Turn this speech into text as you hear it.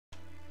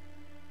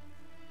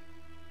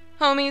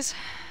Homies,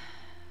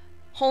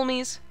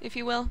 Holmies, if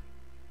you will,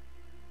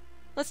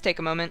 let's take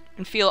a moment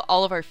and feel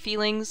all of our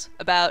feelings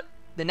about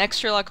the next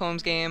Sherlock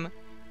Holmes game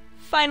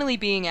finally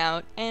being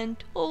out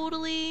and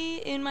totally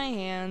in my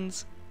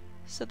hands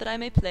so that I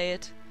may play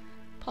it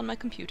upon my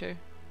computer.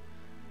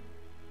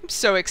 I'm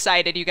so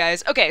excited, you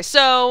guys. Okay,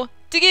 so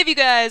to give you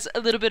guys a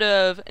little bit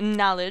of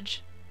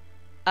knowledge,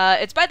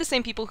 it's by the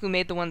same people who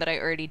made the one that I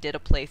already did a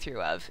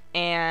playthrough of,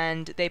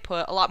 and they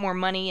put a lot more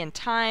money and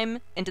time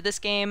into this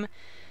game.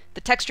 The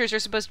textures are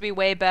supposed to be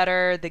way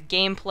better, the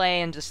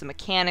gameplay and just the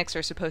mechanics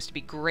are supposed to be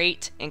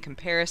great in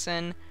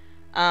comparison.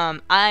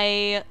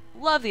 I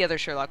love the other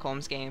Sherlock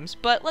Holmes games,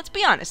 but let's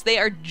be honest, they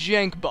are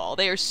jankball.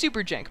 They are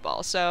super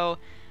jankball, so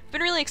I've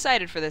been really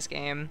excited for this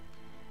game.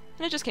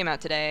 And it just came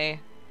out today,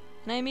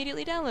 and I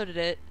immediately downloaded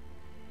it.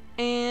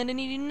 And I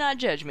need you to not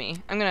judge me.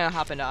 I'm gonna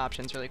hop into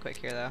options really quick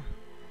here, though.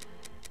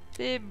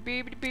 Beep,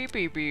 beep, beep,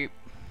 beep, beep.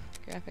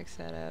 Graphics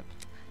setup.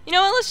 You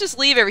know what, let's just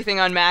leave everything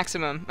on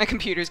maximum. My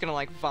computer's gonna,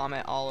 like,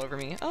 vomit all over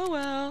me. Oh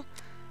well.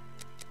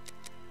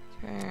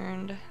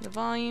 Turned the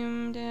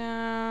volume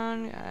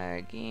down.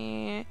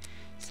 Again.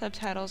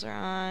 Subtitles are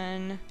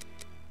on.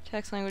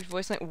 Text language,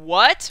 voice language.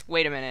 What?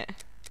 Wait a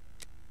minute.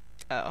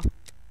 Oh.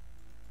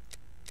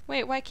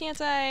 Wait, why can't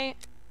I...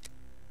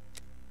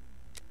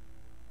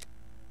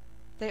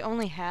 They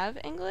only have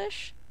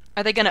English?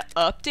 Are they gonna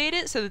update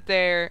it so that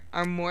there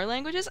are more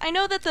languages? I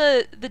know that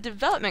the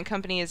development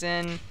company is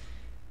in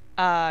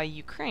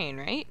Ukraine,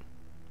 right?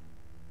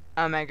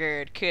 Oh my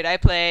god, could I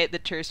play the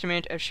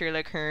Testament of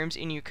Sherlock Holmes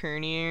in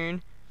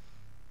Ukrainian?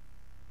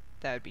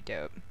 That would be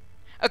dope.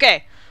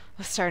 Okay,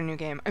 let's start a new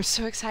game. I'm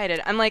so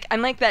excited. I'm like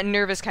that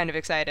nervous kind of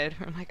excited.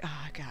 I'm like,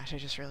 oh gosh, I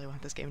just really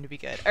want this game to be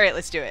good. Alright,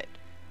 let's do it.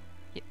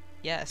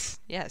 Yes,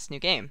 new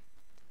game.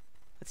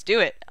 Let's do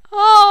it.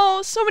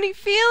 Oh, so many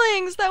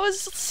feelings! That was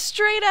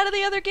straight out of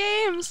the other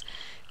games!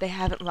 They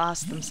haven't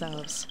lost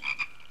themselves.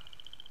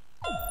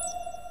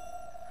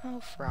 Oh,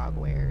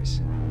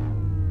 frogwares.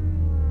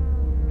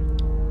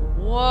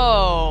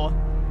 Whoa!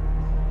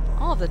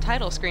 All of the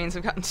title screens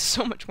have gotten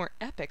so much more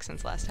epic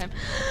since last time.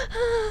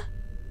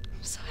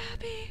 I'm so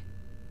happy.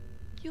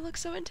 You look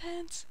so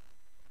intense.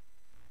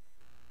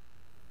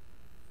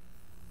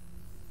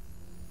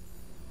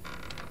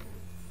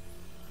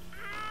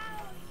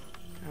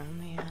 Oh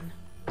man.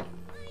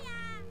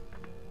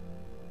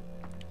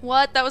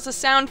 What? That was a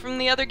sound from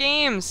the other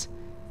games!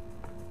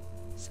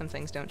 Some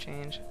things don't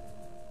change.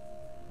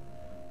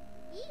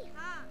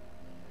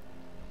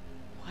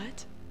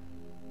 What?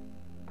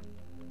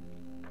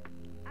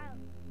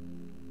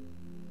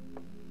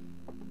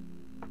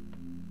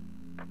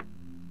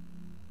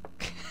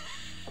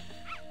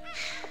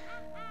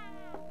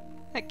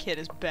 That kid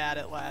is bad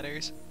at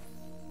ladders.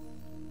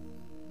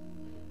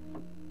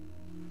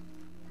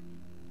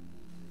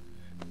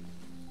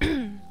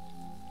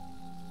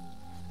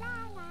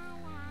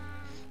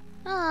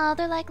 Oh,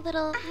 they're like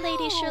little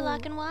Lady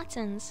Sherlock and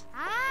Watsons.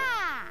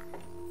 Ah!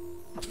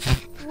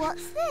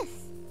 What's this?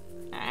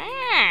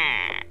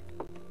 Ah.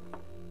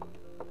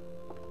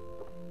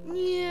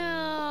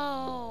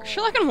 No. Are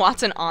Sherlock and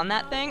Watson on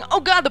that thing?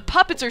 Oh god, the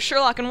puppets are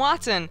Sherlock and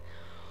Watson!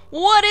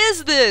 What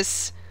is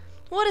this?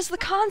 What is the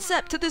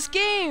concept to this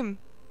game?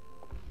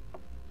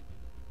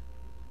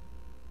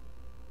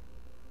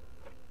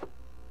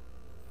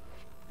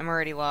 I'm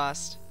already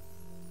lost.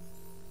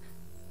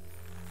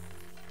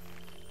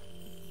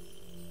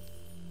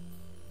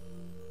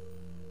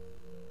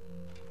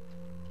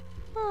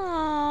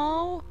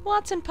 Oh,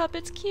 Watson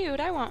puppet's cute.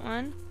 I want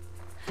one.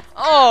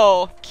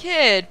 Oh,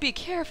 kid, be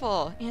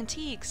careful.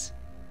 Antiques.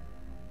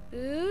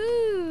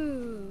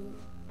 Ooh.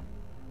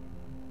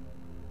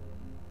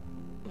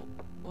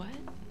 What?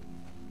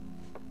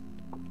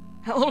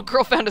 That little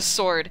girl found a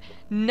sword.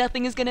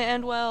 Nothing is gonna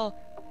end well.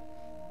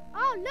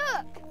 Oh,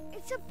 look!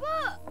 It's a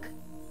book!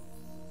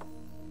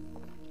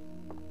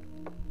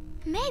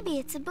 Maybe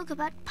it's a book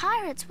about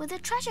pirates with a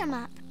treasure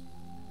map.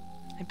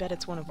 I bet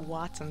it's one of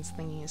Watson's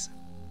thingies.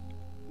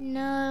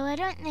 No, I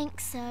don't think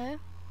so.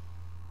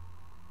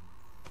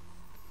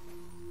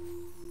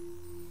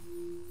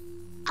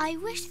 I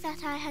wish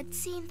that I had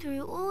seen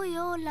through all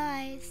your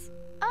lies.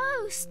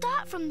 Oh,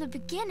 start from the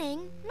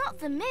beginning, not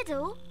the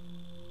middle.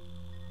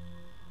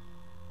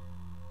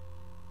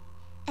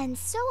 And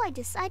so I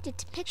decided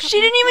to pick up. She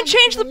didn't even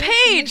change the to relate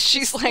page! most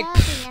She's like,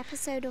 disturbing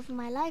episode of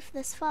my life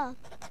thus far.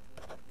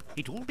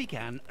 It all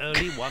began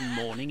early one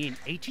morning in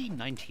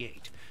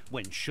 1898,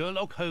 when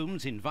Sherlock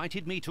Holmes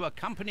invited me to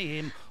accompany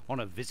him on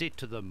a visit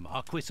to the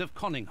Marquis of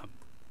Conyngham.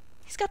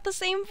 he's got the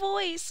same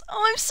voice.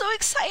 Oh, I'm so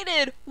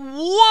excited.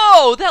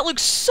 Whoa, that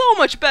looks so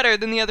much better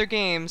than the other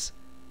games.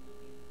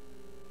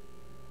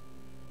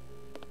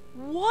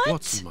 What?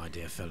 Watson, my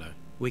dear fellow,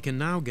 we can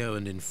now go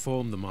and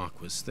inform the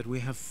Marquis that we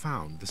have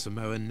found the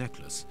Samoan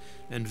necklace,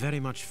 and very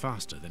much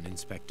faster than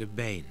Inspector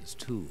Baines,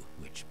 too,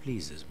 which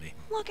pleases me.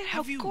 Look at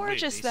how Have you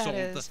gorgeous really that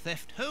solved the is.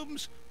 theft,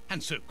 Holmes?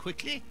 And so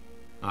quickly?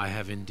 I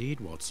have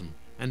indeed, Watson,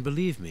 And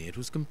believe me, it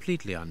was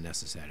completely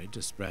unnecessary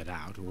to spread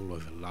out all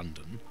over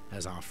London,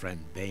 as our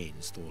friend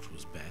Baines thought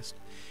was best.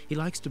 He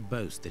likes to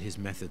boast that his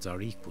methods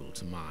are equal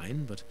to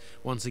mine, but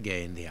once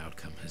again the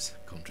outcome has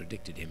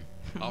contradicted him.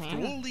 After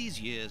all these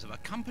years of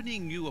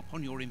accompanying you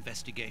upon your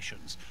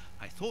investigations,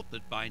 I thought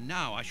that by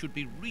now I should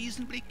be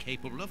reasonably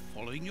capable of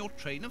following your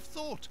train of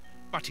thought.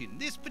 But in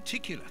this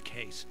particular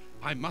case,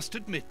 I must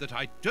admit that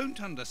I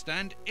don't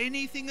understand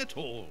anything at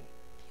all.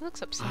 He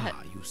looks upset.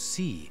 Ah, you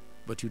see.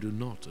 But you do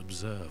not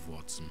observe,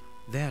 Watson.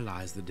 There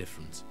lies the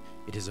difference.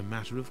 It is a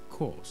matter of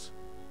course.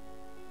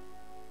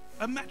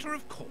 A matter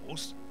of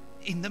course?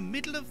 In the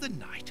middle of the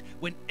night,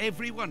 when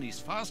everyone is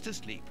fast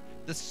asleep,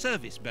 the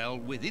service bell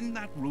within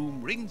that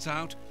room rings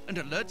out and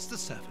alerts the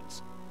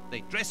servants.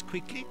 They dress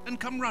quickly and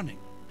come running.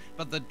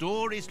 But the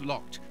door is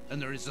locked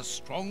and there is a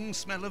strong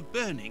smell of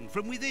burning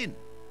from within.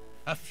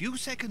 A few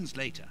seconds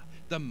later,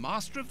 the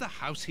master of the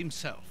house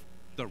himself,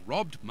 the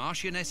robbed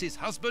Marchioness's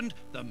husband,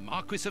 the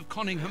Marquis of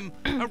Conyngham,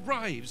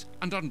 arrives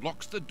and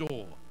unlocks the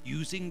door,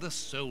 using the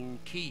sole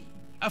key.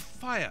 A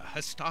fire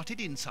has started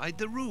inside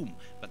the room,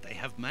 but they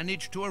have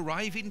managed to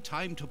arrive in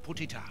time to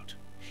put it out.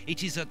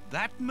 It is at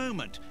that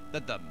moment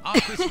that the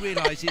Marquis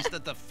realizes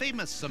that the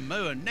famous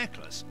Samoan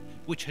necklace,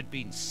 which had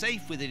been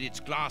safe within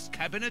its glass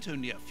cabinet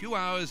only a few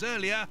hours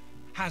earlier,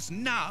 has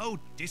now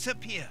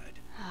disappeared.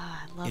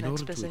 Ah, I love In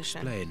order to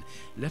exposition. explain,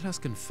 let us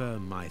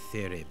confirm my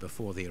theory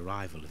before the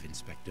arrival of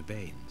Inspector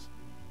Baines.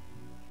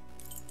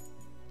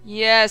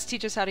 Yes,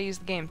 teach us how to use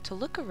the game. To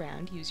look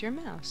around, use your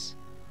mouse.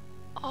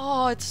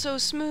 Oh, it's so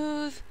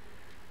smooth.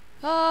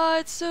 Oh,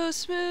 it's so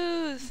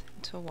smooth.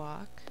 To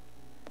walk.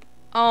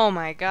 Oh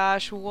my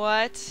gosh,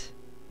 what?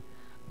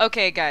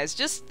 Okay,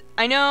 guys,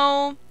 I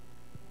know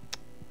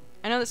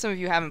that some of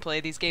you haven't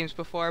played these games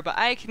before, but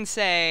I can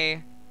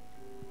say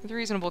with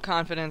reasonable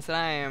confidence that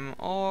I am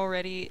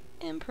already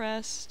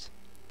impressed.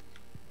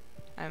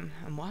 I'm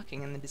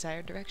walking in the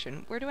desired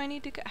direction. Where do I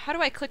need to go? How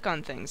do I click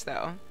on things,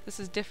 though? This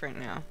is different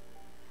now.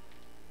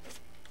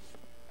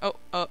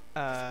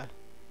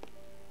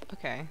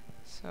 Okay.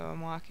 So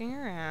I'm walking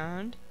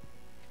around.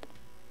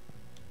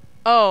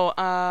 Oh,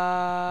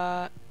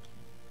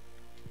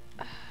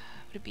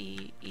 would it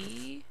be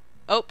E?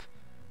 Oh.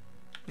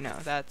 No,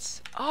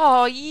 that's...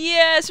 Oh,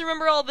 yes!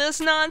 Remember all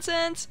this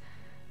nonsense?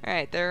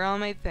 Alright, there are all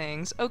my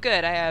things. Oh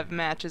good, I have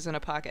matches and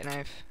a pocket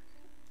knife.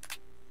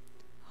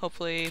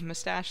 Hopefully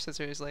mustache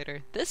scissors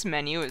later. This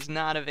menu is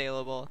not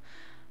available.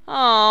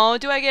 Oh,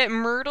 do I get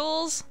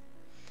myrtles?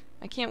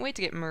 I can't wait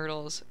to get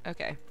myrtles.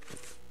 Okay.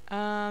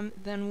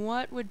 Then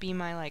what would be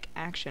my, like,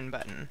 action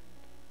button?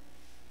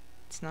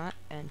 It's not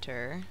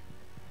enter.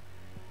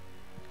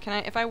 Can I,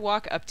 if I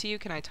walk up to you,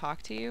 can I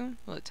talk to you?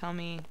 Will it tell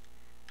me...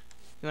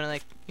 You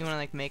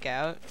wanna make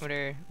out?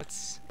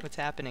 What's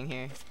happening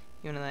here?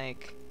 You wanna,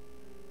 like...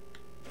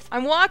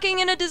 I'm walking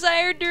in a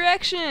desired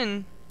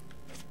direction!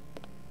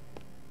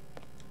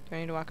 Do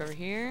I need to walk over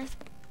here?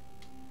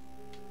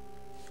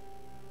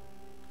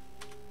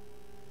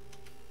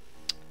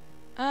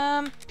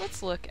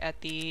 Let's look at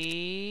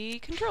the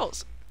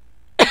controls.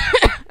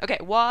 Okay,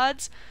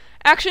 WADs.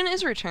 Action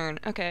is return.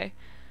 Okay.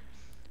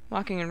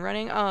 Walking and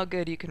running. Oh,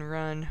 good, you can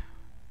run.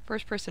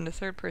 First person to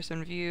third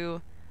person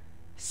view.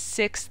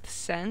 Sixth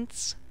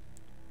sense.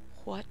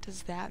 What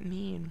does that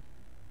mean?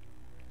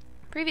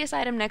 Previous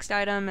item, next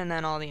item, and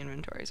then all the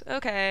inventories.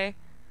 Okay.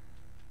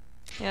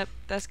 Yep,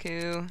 that's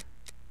cool.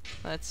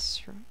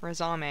 Let's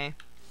resume.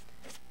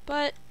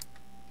 But...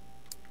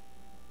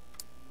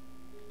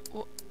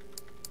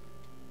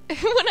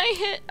 when I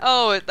hit...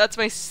 Oh, that's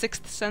my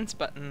sixth sense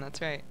button,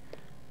 that's right.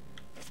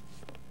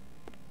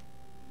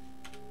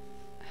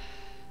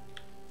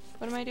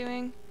 What am I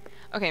doing?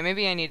 Okay,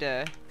 maybe I need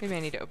to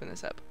open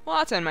this up.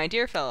 Watson, my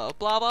dear fellow,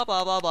 blah blah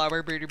blah blah blah.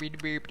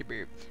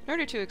 In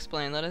order to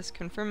explain, let us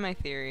confirm my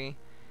theory.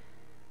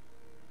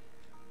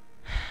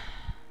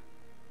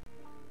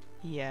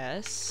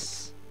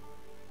 Yes.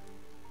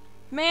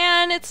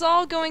 Man, it's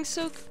all going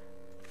so...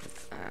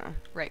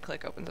 right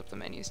click opens up the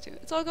menus too.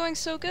 It's all going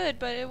so good,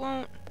 but it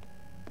won't...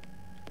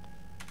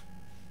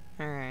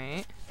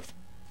 Alright.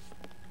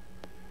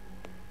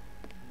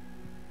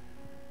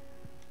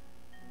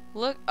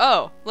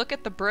 Look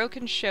at the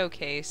broken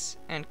showcase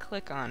and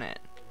click on it.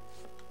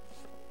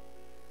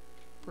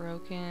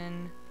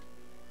 Broken...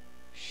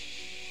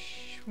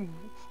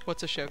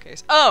 What's a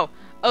showcase? Oh,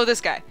 this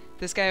guy.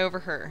 This guy over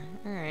her.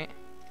 Alright.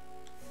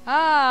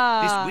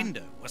 Ah! This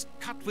window was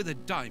cut with a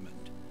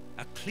diamond.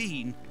 A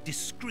clean,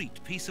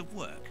 discreet piece of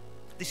work.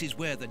 This is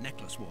where the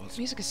necklace was.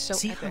 Music is so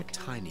See epic.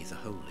 how tiny the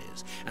hole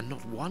is, and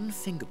not one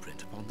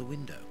fingerprint upon the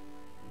window.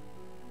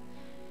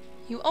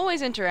 You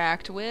always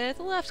interact with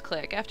left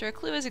click. After a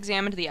clue is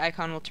examined, the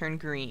icon will turn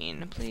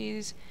green.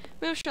 Please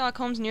move Sherlock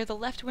Holmes near the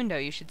left window.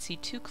 You should see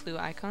 2 clue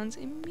icons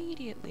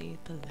immediately.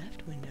 The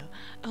left window.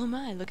 Oh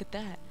my, look at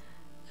that.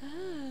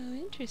 Oh,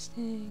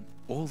 interesting.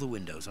 All the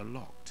windows are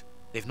locked.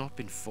 They've not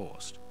been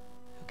forced.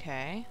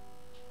 Okay.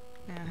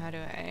 Now how do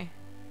I...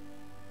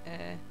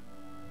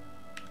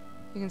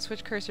 You can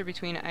switch cursor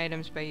between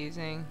items by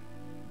using...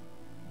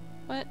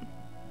 What?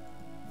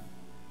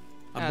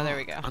 A Oh, there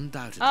we mark go.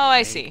 undoubtedly Oh, I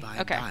made see. by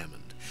Okay. a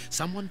diamond.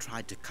 Someone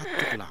tried to cut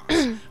the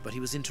glass, but he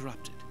was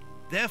interrupted.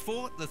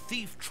 Therefore, the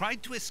thief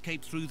tried to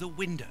escape through the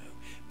window,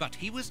 but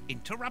he was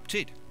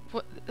interrupted.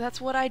 What? That's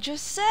what I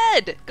just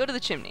said! Go to the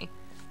chimney.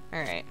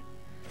 Alright.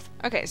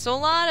 Okay, so a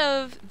lot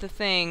of the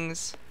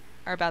things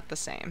are about the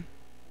same.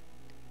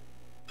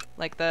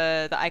 Like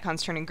the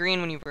icons turning green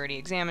when you've already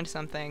examined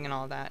something and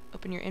all that.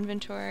 Open your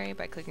inventory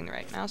by clicking the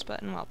right mouse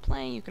button while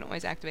playing. You can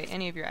always activate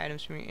any of your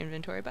items from your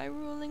inventory by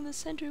rolling the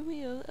center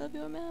wheel of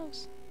your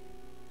mouse.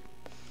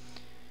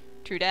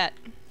 True dat.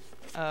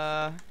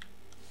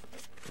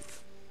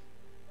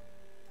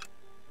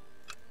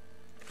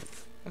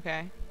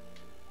 Okay.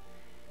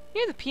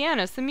 Near the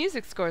pianos, the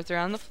music scores are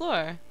on the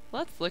floor.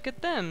 Let's look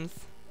at them.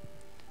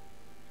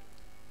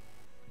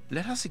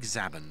 Let us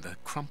examine the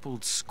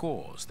crumpled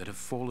scores that have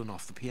fallen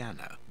off the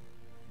piano.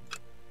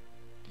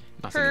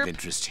 Nothing Herp. of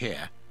interest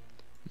here.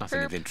 Nothing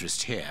of Herp.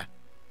 interest here.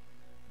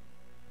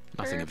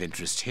 Nothing Herp. of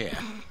interest here.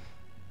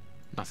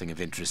 Nothing of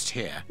interest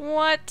here.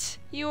 What?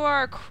 You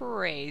are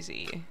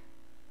crazy.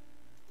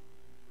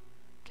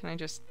 Can I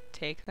just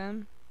take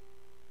them?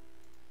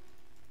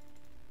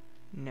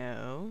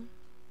 No.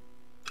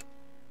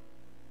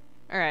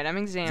 Alright, I'm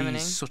examining.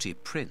 These sooty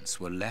prints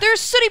were left. There's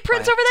sooty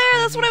prints by a over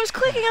there! That's what I tiny was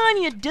clicking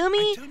on, you dummy!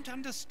 I don't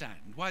understand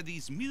why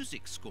these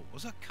music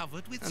scores are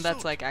covered with Oh, that's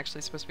soot. like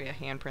actually supposed to be a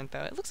handprint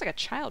though. It looks like a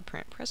child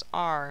print. Press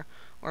R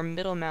or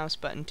middle mouse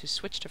button to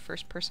switch to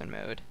first person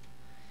mode.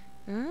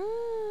 Ah.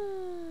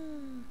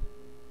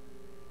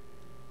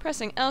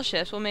 Pressing L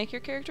shift will make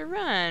your character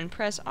run.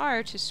 Press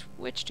R to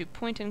switch to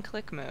point and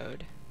click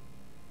mode.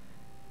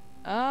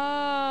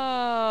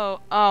 Oh,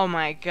 oh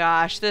my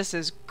gosh, this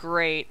is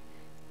great.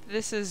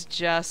 This is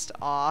just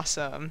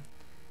awesome.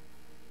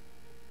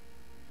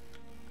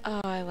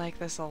 Oh, I like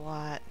this a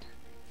lot.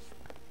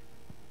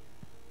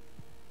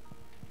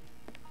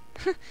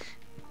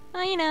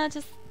 Oh, you know,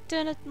 just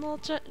doing a little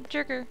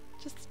jerker.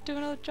 Just doing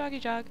a little joggy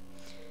jog.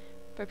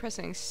 By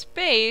pressing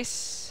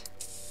space.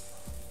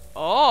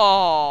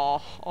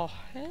 Oh, oh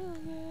hell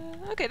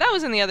yeah. Okay, that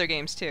was in the other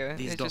games too.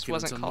 These It just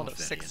documents wasn't are called not a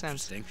very Sixth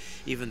Sense. interesting,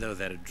 even though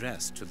they're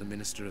addressed to the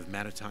Minister of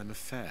Maritime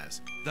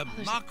Affairs. The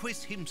there's a Marquis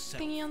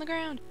himself. Thingy on the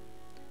ground.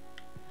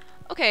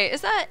 Okay,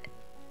 is that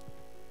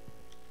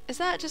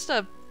just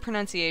a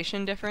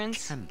pronunciation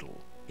difference?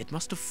 Candle. It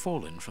must have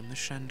fallen from the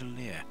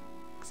chandelier.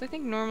 Because I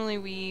think normally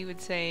we would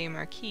say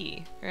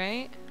marquis,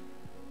 right?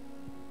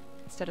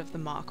 Instead of the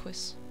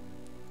marquis.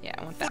 Yeah,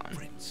 I want that one.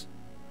 Footprints.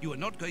 You are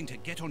not going to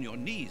get on your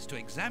knees to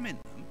examine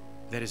them.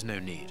 There is no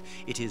need.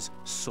 It is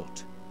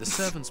soot. The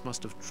servants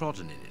must have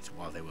trodden in it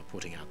while they were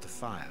putting out the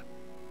fire.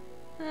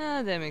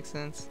 Ah, that makes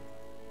sense.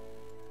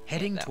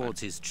 Heading that one. towards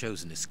his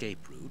chosen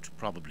escape route,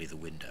 probably the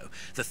window,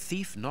 the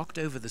thief knocked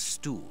over the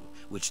stool,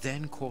 which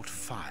then caught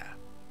fire.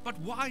 But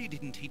why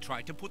didn't he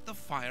try to put the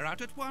fire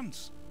out at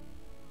once?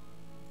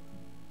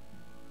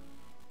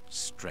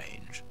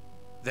 Strange.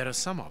 There are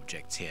some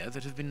objects here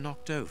that have been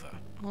knocked over.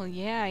 Well,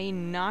 yeah, he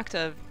knocked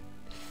a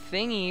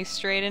thingy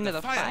straight into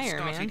the fire,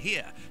 started man.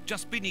 here,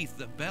 just beneath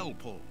the bell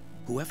pull.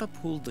 Whoever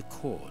pulled the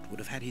cord would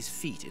have had his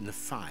feet in the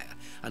fire,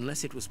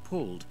 unless it was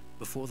pulled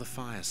before the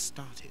fire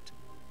started.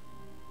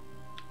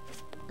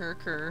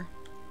 Urker.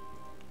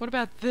 What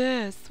about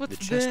this? What's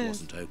The chest this?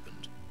 wasn't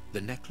opened.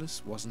 The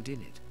necklace wasn't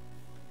in it.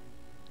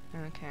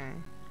 Okay.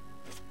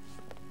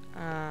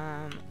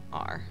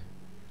 R.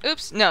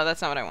 Oops, no,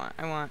 that's not what I want.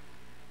 I want...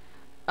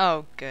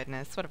 Oh,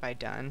 goodness, what have I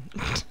done?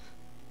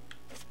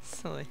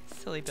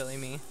 Silly Billy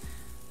me.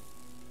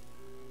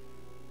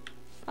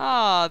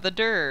 Ah, the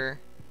dir.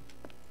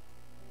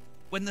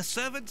 When the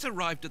servants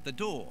arrived at the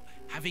door,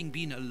 having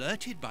been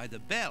alerted by the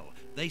bell,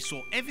 they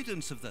saw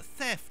evidence of the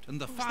theft and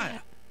the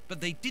fire,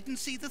 but they didn't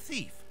see the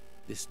thief.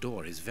 This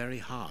door is very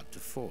hard to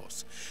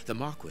force. The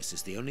Marquis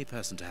is the only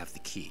person to have the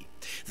key.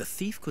 The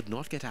thief could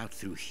not get out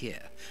through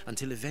here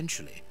until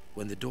eventually,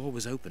 when the door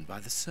was opened by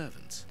the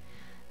servants.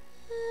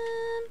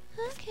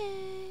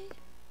 Okay.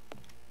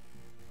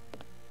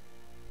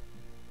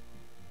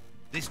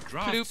 This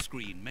draft Bloop.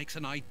 screen makes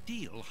an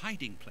ideal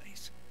hiding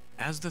place.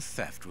 As the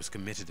theft was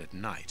committed at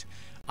night,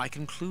 I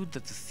conclude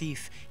that the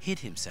thief hid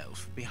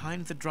himself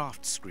behind the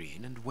draft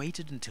screen and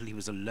waited until he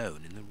was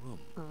alone in the room.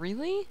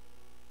 Really?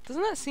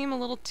 Doesn't that seem a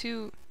little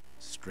too...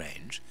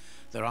 Strange.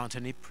 There aren't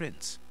any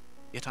prints.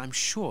 Yet I'm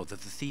sure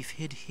that the thief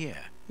hid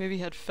here. Maybe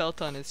he had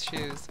felt on his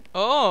shoes.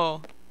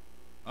 Oh!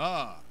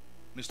 Ah,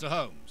 Mr.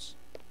 Holmes,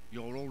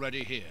 you're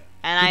already here.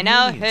 And I Good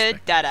know morning, who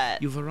Inspector. did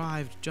it. You've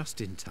arrived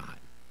just in time.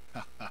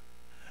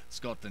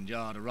 Scotland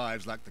Yard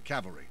arrives like the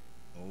cavalry,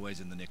 always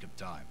in the nick of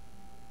time.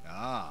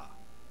 Ah,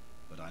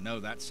 but I know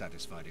that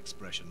satisfied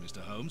expression, Mr.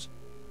 Holmes.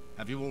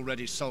 Have you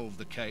already solved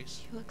the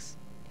case? He looks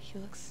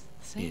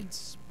the same.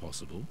 It's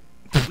possible.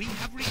 We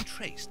have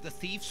retraced the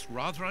thief's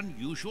rather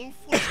unusual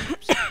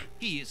footsteps.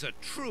 He is a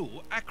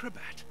true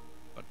acrobat.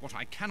 But what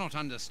I cannot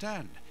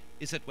understand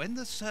is that when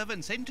the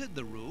servants entered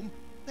the room,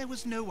 there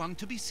was no one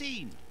to be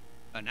seen.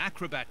 An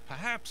acrobat,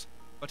 perhaps,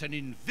 but an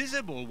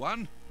invisible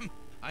one?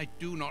 I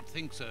do not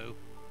think so.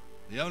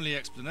 The only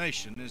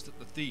explanation is that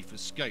the thief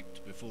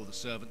escaped before the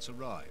servants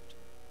arrived.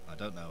 I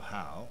don't know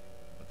how,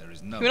 but there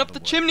is no He went up other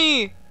the way.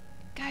 chimney!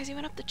 Guys, he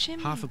went up the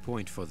chimney. Half a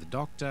point for the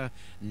doctor,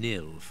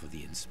 nil for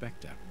the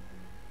inspector.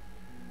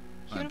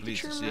 He went I'm up the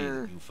pleased to see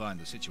chimney. that you find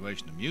the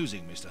situation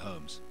amusing, Mr.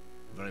 Holmes.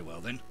 Very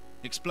well then.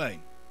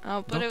 Explain.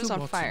 Oh, but Dr. it was on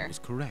Watson fire. was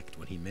correct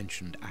when he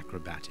mentioned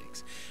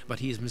acrobatics, but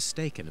he is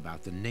mistaken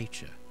about the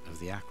nature of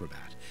the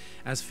acrobat.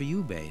 As for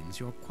you, Baines,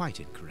 you're quite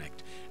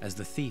incorrect, as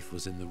the thief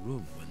was in the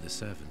room when the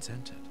servants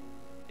entered.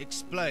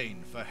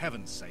 Explain, for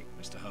heaven's sake,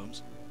 Mr.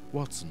 Holmes.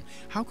 Watson,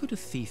 how could a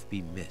thief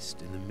be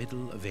missed in the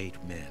middle of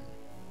 8 men?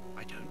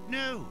 I don't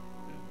know.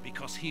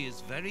 Because he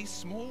is very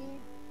small?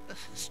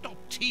 Stop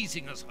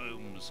teasing us,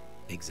 Holmes.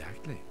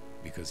 Exactly,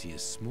 because he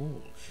is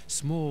small,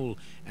 small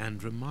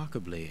and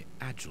remarkably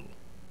agile.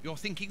 You're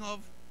thinking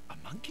of a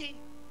monkey?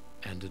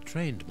 And a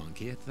trained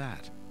monkey at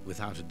that,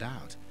 without a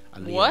doubt. A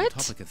What?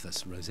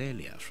 Leontopithecus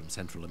rosalia from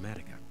Central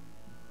America.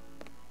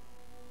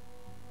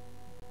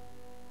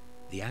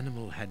 The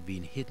animal had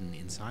been hidden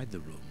inside the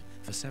room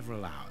for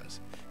several hours,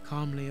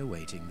 calmly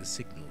awaiting the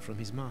signal from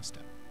his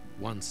master.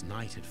 Once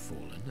night had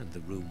fallen and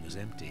the room was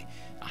empty,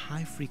 a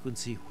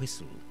high-frequency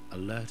whistle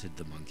alerted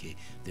the monkey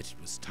that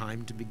it was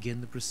time to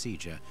begin the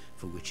procedure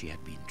for which he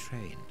had been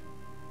trained.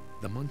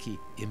 The monkey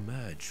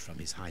emerged from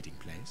his hiding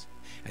place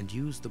and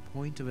used the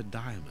point of a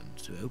diamond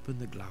to open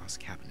the glass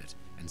cabinet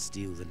and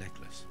steal the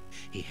necklace.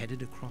 He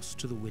headed across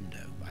to the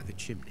window by the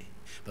chimney,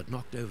 but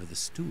knocked over the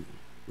stool,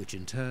 which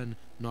in turn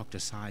knocked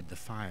aside the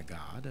fire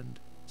guard and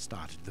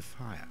started the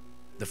fire.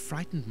 The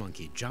frightened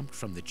monkey jumped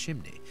from the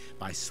chimney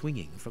by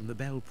swinging from the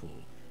bell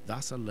pull,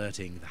 thus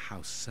alerting the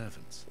house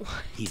servants.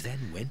 He then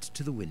went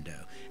to the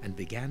window and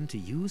began to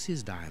use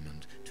his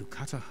diamond to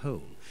cut a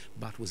hole,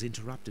 but was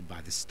interrupted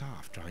by the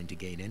staff trying to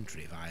gain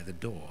entry via the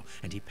door,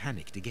 and he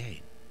panicked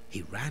again.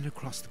 He ran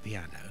across the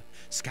piano,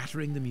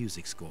 scattering the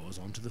music scores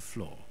onto the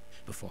floor,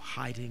 before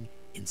hiding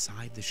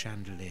inside the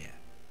chandelier,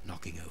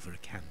 knocking over a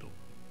candle.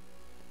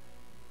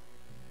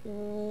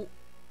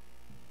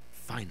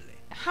 Finally,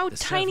 How the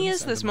tiny servants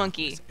is and this the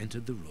monkey? Marquis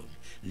entered the room,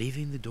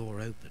 leaving the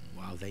door open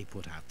while they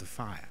put out the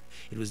fire.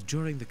 It was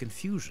during the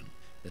confusion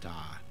that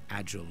our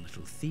agile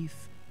little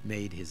thief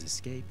made his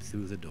escape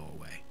through the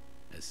doorway.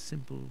 As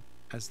simple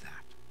as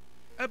that.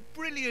 A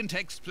brilliant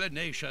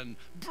explanation.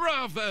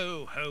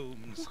 Bravo,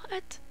 Holmes.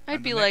 What? I'd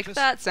And be the like, necklace?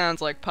 that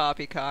sounds like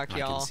poppycock, I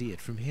y'all. can see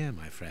it from here,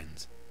 my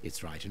friends.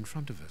 It's right in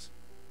front of us.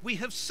 We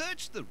have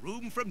searched the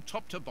room from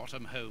top to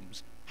bottom,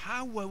 Holmes.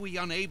 How were we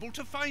unable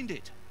to find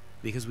it?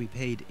 Because we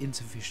paid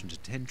insufficient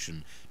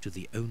attention to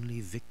the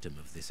only victim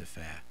of this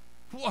affair.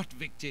 What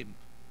victim?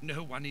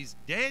 No one is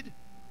dead?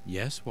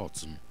 Yes,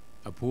 Watson,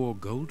 a poor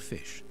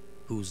goldfish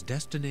whose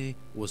destiny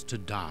was to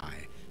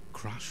die,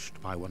 crushed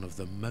by one of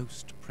the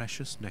most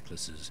precious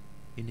necklaces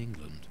in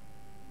England.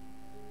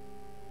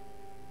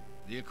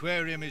 The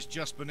aquarium is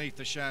just beneath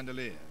the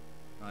chandelier.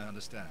 I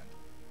understand.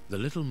 The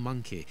little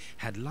monkey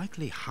had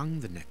likely hung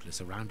the necklace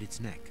around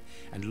its neck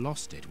and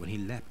lost it when he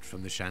leapt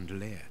from the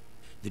chandelier.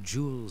 The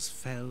jewels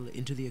fell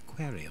into the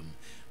aquarium,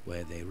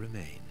 where they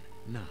remain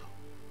now.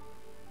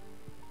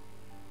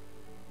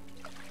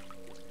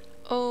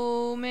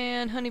 Oh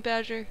man, honey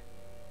badger.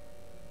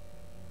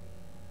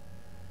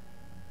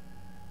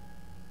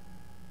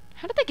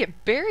 How did they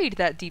get buried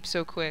that deep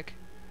so quick?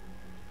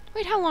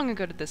 Wait, how long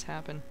ago did this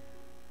happen?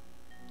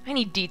 I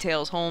need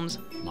details, Holmes.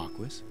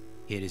 Marquis,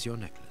 here is your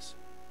necklace,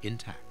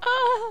 intact,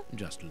 Ah!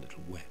 just a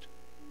little wet.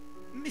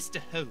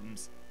 Mr.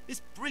 Holmes,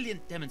 this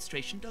brilliant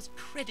demonstration does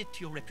credit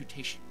to your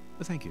reputation.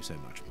 Thank you so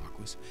much,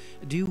 Marquis.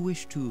 Do you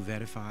wish to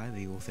verify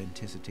the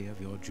authenticity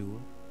of your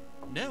jewel?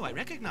 No, I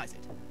recognize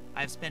it.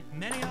 I have spent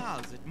many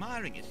hours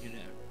admiring it, you know.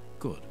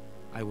 Good.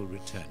 I will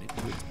return it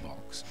to its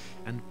box,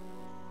 and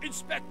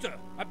Inspector,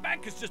 a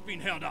bank has just been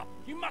held up.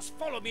 You must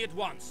follow me at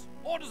once.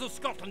 Orders of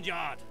Scotland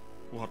Yard.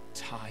 What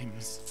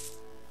times?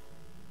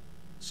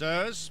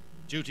 Sirs,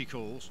 duty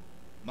calls.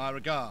 My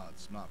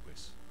regards,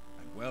 Marquis.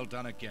 And well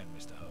done again,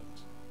 Mr.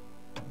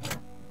 Holmes.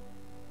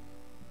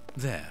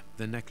 there,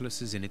 the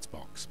necklace is in its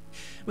box.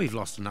 We've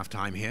lost enough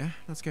time here.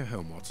 Let's go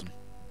home, Watson.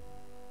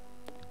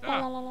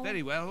 Ah,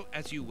 very well,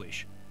 as you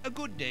wish. A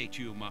good day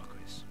to you,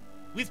 Marquis.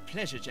 With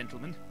pleasure,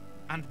 gentlemen.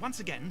 And once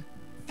again,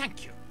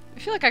 thank you. I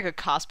feel like I could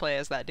cosplay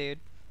as that dude.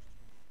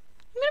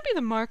 I'm gonna be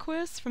the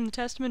Marquis from the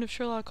Testament of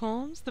Sherlock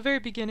Holmes, the very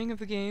beginning of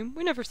the game.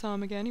 We never saw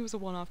him again, he was a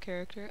one-off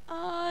character.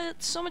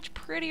 It's so much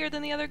prettier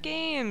than the other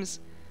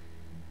games.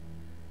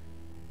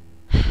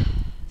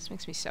 This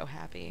makes me so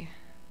happy.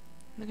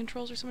 The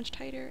controls are so much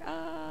tighter.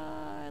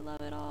 I love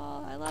it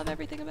all. I love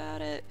everything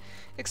about it.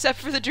 Except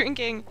for the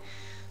drinking.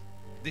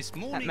 This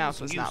morning's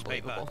mouse was not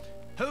newspaper. believable.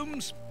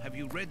 Holmes, have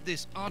you read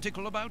this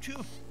article about you?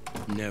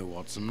 No,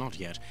 Watson, not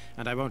yet,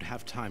 and I won't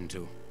have time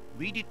to.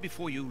 Read it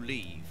before you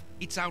leave.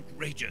 It's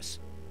outrageous.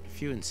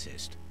 If you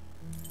insist.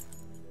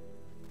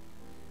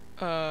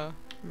 I'm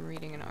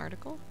reading an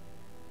article.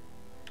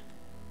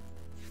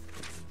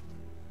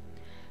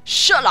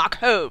 Sherlock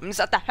Holmes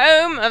at the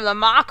home of the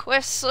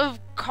Marquis of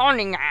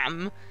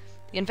Conyngham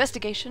The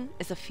investigation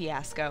is a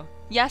fiasco.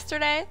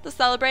 Yesterday, the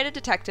celebrated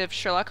detective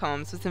Sherlock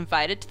Holmes was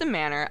invited to the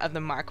manor of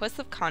the Marquis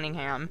of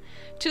Conyngham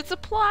to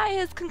supply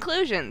his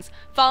conclusions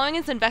following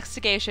his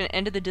investigation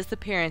into the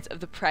disappearance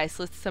of the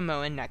priceless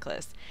Samoan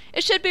necklace.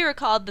 It should be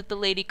recalled that the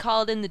lady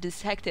called in the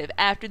detective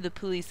after the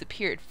police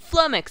appeared,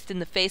 flummoxed in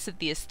the face of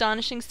the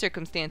astonishing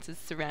circumstances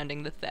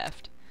surrounding the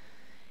theft.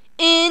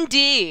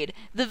 Indeed,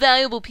 the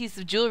valuable piece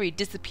of jewelry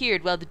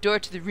disappeared while the door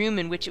to the room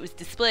in which it was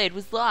displayed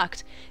was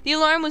locked. The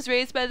alarm was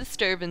raised by the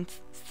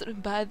servants.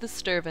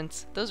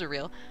 Those are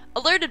real.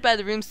 Alerted by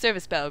the room's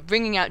service bell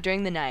ringing out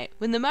during the night.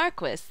 When the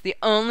Marquis, the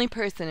only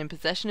person in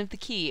possession of the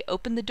key,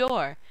 opened the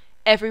door,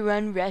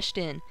 everyone rushed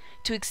in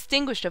to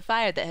extinguish a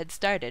fire that had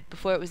started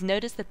before it was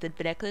noticed that the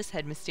necklace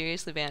had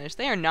mysteriously vanished.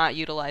 They are not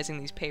utilizing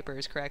these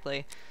papers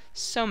correctly.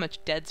 So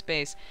much dead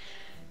space.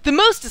 The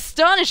most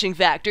astonishing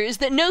factor is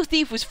that no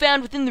thief was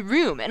found within the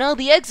room, and all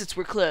the exits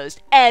were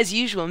closed. As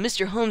usual,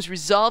 Mr. Holmes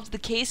resolved the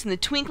case in the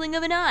twinkling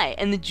of an eye,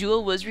 and the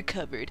jewel was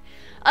recovered.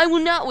 I will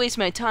not waste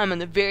my time on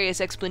the various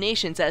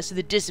explanations as to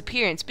the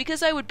disappearance,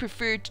 because I would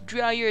prefer to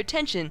draw your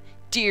attention,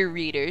 dear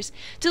readers,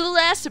 to the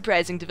last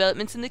surprising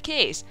developments in the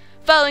case,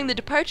 following the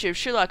departure of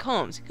Sherlock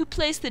Holmes, who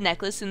placed the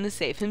necklace in the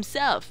safe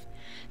himself.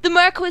 The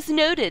Marquis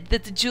noted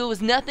that the jewel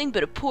was nothing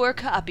but a poor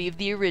copy of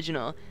the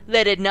original.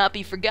 Let it not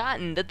be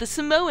forgotten that the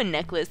Samoan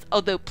necklace,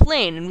 although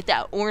plain and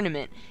without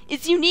ornament,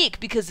 is unique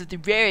because of the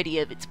rarity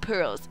of its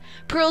pearls.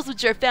 Pearls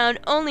which are found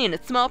only in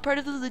a small part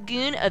of the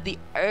lagoon of the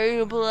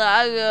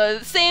archipelago of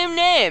the same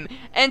name,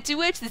 and to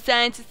which the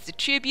scientists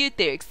attribute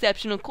their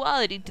exceptional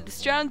quality to the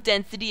strong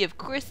density of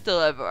crystal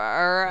of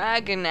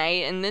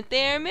aragonite and that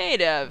they are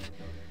made of.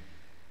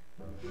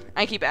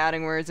 I keep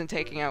adding words and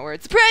taking out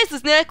words. The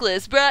priceless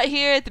necklace, brought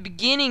here at the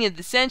beginning of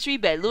the century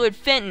by Lord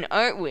Fenton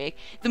Artwick,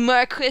 the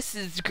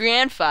Marquis's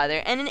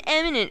grandfather and an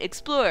eminent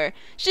explorer,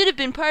 should have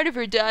been part of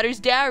her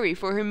daughter's dowry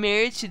for her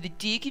marriage to the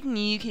Duke of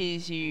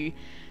Newcastle.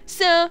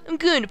 So, I'm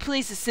going to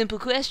place a simple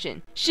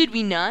question. Should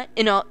we not,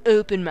 in all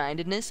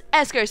open-mindedness,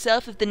 ask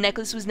ourselves if the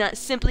necklace was not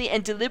simply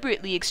and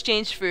deliberately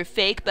exchanged for a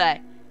fake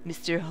by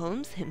Mr.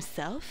 Holmes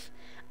himself?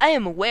 I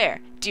am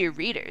aware, dear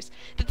readers,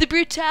 that the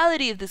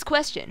brutality of this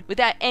question,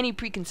 without any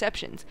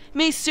preconceptions,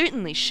 may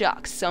certainly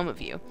shock some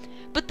of you.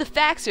 But the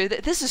facts are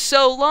that this is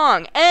so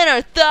long, and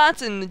our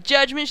thoughts and the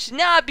judgment should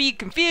not be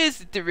confused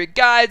with the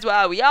regards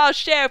while we all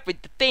share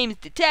with the famous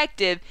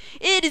detective.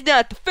 It is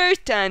not the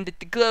first time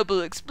that the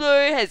global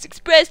explorer has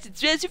expressed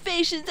its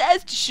reservations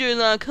as to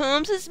Sherlock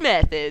Holmes's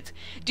methods.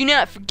 Do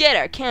not forget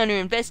our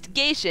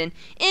counter-investigation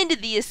into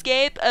the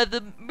escape of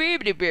the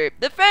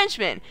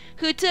Frenchman,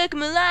 who took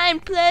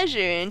malign pleasure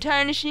in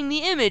tarnishing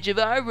the image of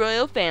our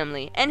royal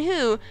family, and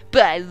who,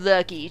 by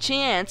lucky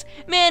chance,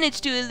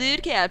 managed to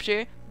elude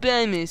capture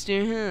by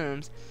Mr.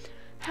 Holmes.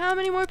 How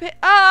many more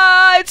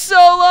it's so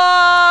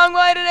long!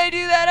 Why did I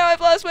do that? Now I've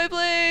lost my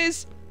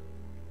place!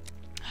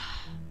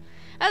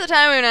 At the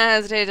time, we would not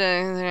hesitate to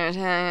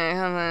attack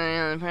on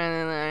the part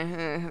of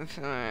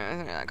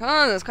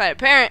the it's quite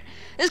apparent.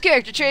 His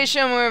character traits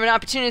show more of an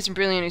opportunist and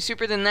brilliant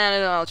usurper than that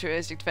of an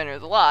altruistic defender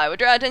of the law. I would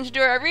draw attention to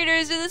our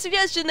readers to the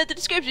suggestion that the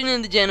description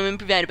of the gentleman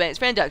provided by his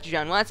friend Dr.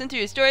 John Watson through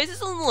his stories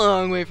is a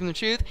long way from the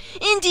truth.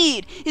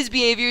 Indeed, his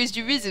behavior is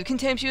derisive,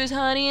 contemptuous,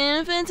 haughty,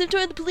 and offensive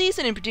toward the police,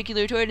 and in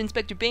particular toward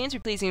Inspector Baines,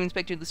 replacing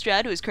Inspector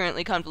Lestrade, who is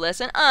currently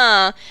convalescent,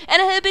 and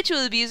a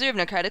habitual abuser of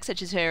narcotics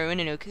such as heroin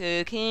and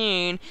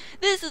cocaine.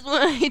 This is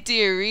why,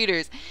 dear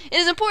readers, it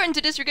is important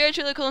to disregard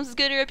Sherlock Holmes'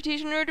 good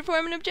reputation in order to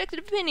form an objective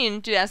opinion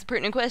and to ask the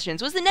pertinent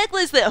questions. Was the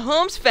necklace that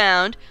Holmes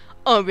found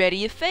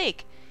already a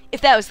fake? If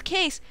that was the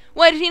case,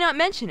 why did he not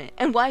mention it?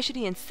 And why should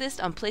he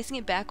insist on placing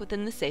it back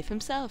within the safe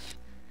himself?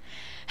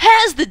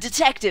 Has the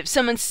detective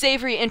some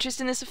unsavory interest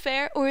in this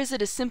affair, or is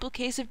it a simple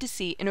case of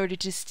deceit in order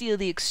to steal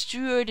the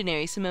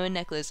extraordinary Samoan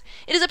necklace?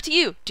 It is up to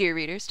you, dear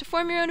readers, to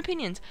form your own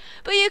opinions,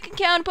 but you can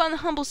count upon the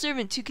humble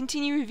servant to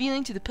continue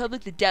revealing to the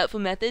public the doubtful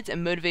methods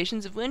and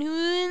motivations of one who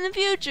in the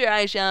future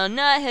I shall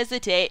not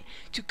hesitate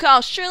to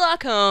call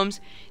Sherlock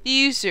Holmes the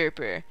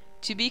usurper.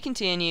 To be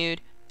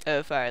continued,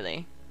 O.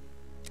 Farley.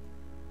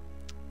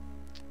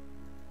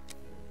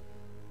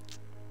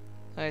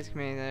 Always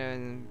committed that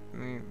in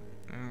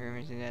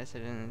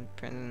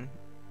prison.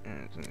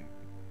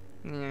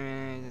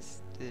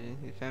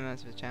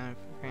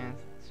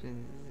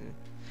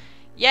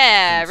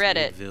 Yeah, I read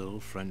it. Ville,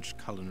 French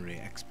culinary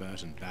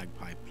expert and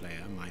bagpipe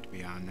player, might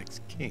be our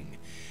next king.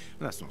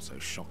 That's not so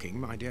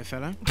shocking, my dear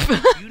fellow.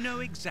 You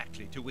know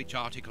exactly to which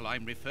article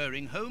I'm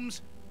referring,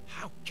 Holmes.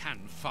 How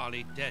can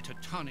Farley dare to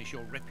tarnish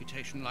your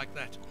reputation like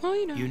that? Oh,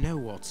 you know. You know,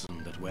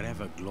 Watson, that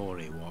wherever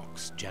glory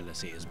walks,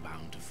 jealousy is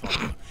bound to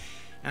follow.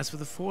 As for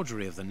the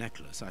forgery of the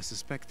necklace, I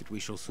suspect that we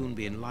shall soon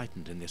be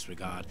enlightened in this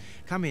regard.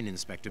 Come in,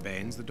 Inspector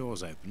Baines. The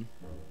door's open.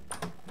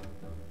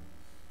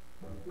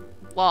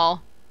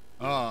 Lol.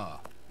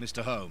 Ah,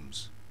 Mr.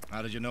 Holmes.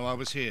 How did you know I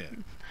was here?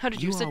 How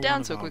did you sit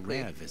down so quickly?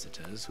 You are one of our rare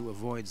visitors who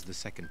avoids the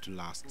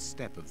second-to-last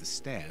step of the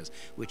stairs,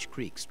 which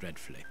creaks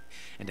dreadfully.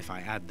 And if I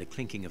add the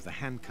clinking of the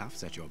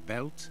handcuffs at your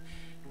belt,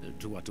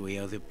 to what do we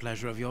owe the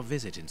pleasure of your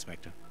visit,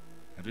 Inspector?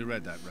 Have you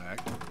read that, Rag?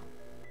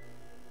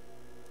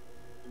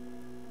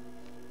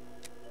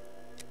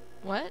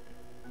 What?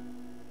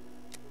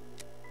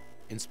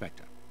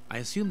 Inspector, I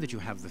assume that you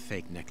have the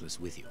fake necklace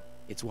with you.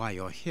 It's why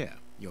you're here.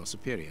 Your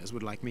superiors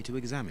would like me to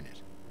examine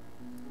it.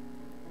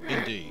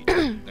 Indeed.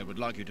 They would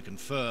like you to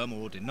confirm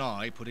or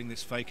deny putting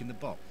this fake in the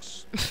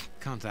box.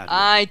 Can't that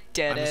I work?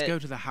 did I must it. go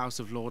to the house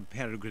of Lord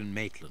Peregrine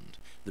Maitland,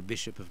 the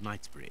Bishop of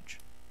Knightsbridge.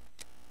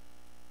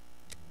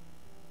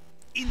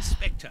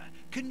 Inspector,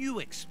 can you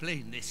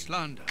explain this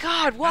slander?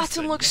 God, Has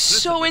Watson the looks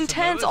necklace so of the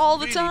intense Samoas all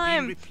the really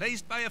time. been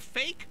replaced by a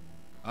fake?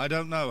 I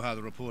don't know how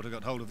the reporter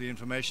got hold of the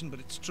information, but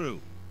it's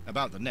true.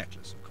 About the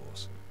necklace, of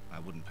course. I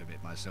wouldn't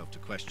permit myself to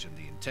question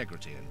the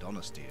integrity and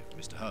honesty of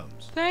Mr.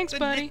 Holmes. Thanks, The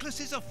buddy. necklace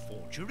is a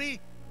forgery?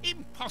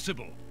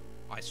 Impossible!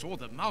 I saw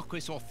the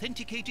Marquis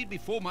authenticated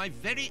before my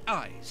very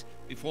eyes,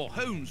 before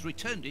Holmes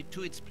returned it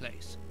to its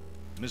place.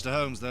 Mr.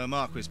 Holmes, the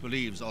Marquis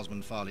believes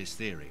Osmond Farley's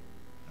theory.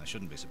 I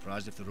shouldn't be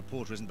surprised if the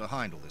reporter isn't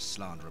behind all this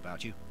slander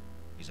about you.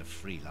 He's a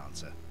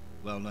freelancer,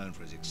 well known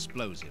for his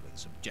explosive and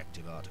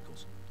subjective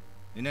articles.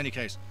 In any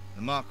case,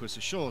 the Marquis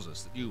assures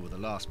us that you were the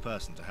last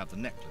person to have the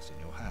necklace in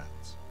your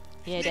hands.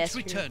 Yeah, Let's that's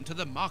return to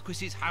the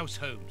Marquis's house,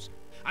 Holmes.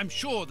 I'm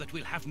sure that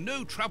we'll have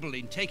no trouble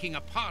in taking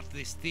apart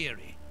this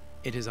theory.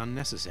 It is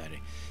unnecessary.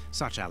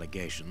 Such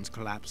allegations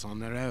collapse on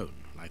their own,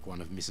 like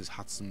one of Mrs.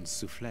 Hudson's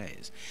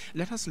soufflés.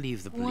 Let us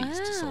leave the police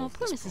to Wow, solve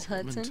poor this Mrs.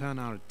 problem and Hudson. turn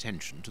our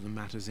attention to the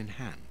matters in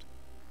hand.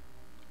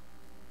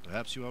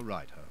 Perhaps you are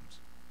right, Holmes.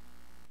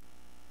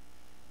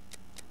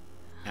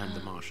 And the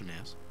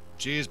Marchioness?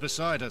 She is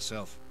beside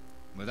herself.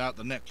 Without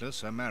the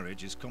necklace, her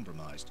marriage is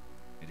compromised.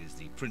 It is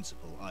the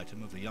principal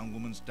item of the young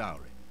woman's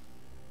dowry.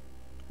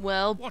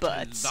 Well, What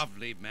but a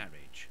lovely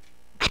marriage.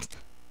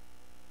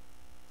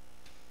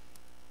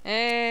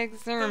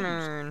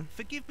 examine. Holmes,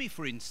 forgive me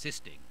for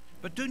insisting,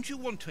 but don't you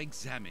want to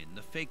examine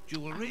the fake I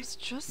jewellery? was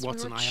just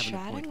Watson, we were I have an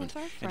chatting appointment, with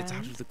our and it's out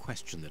friend. of the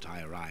question that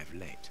I arrive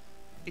late.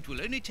 It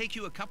will only take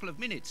you a couple of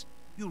minutes.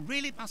 You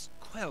really must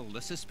quell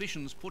the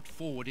suspicions put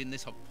forward in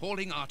this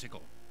appalling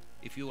article.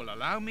 If you will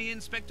allow me,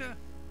 Inspector.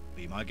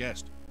 Be my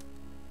guest.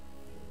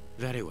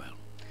 Very well.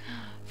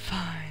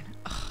 Fine.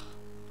 Ugh.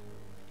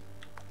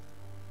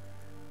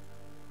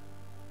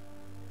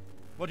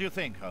 What do you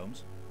think,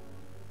 Holmes?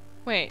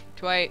 Wait,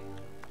 do I?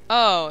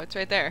 Oh, it's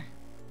right there.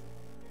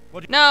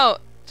 What? No,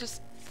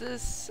 just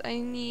this. I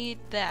need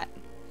that.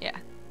 Yeah.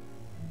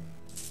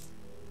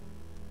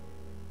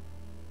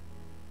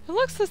 It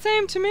looks the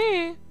same to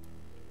me.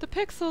 The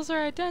pixels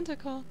are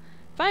identical.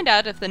 Find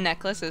out if the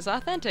necklace is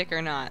authentic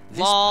or not. This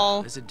Lol.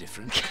 pearl is a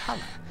different color.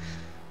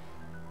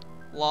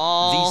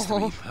 Lol. These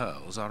three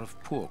pearls are of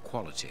poor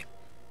quality.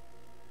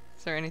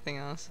 Is there anything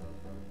else?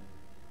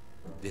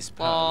 This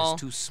pearl Lol.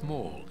 is too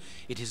small.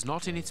 It is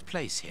not in its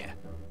place here.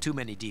 Too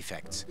many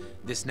defects.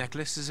 This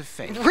necklace is a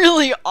fake.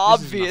 Really This is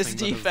obvious nothing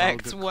but a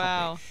defects. vulgar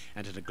Wow. copy,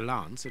 and at a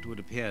glance, it would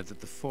appear that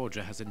the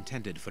forger has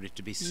intended for it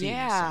to be seen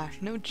Yeah, as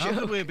such. no How could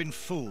joke. we have been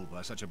fooled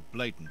by such a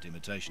blatant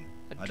imitation?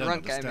 A I don't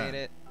drunk guy understand. made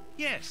it.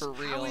 Yes, For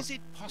real. how is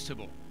it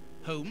possible?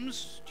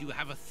 Holmes, do you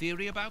have a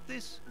theory about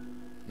this?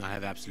 I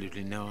have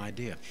absolutely no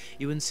idea.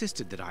 You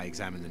insisted that I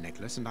examine the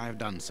necklace, and I have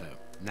done so.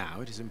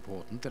 Now it is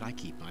important that I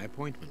keep my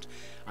appointment.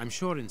 I'm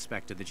sure,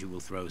 Inspector, that you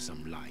will throw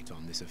some light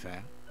on this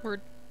affair. We're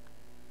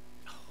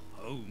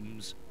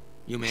Holmes.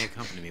 You may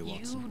accompany me,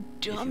 Watson.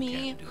 you dummy. If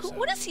you care to do Who, so.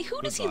 what is he?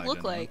 Who does he Goodbye, look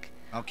gentlemen. like?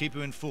 I'll keep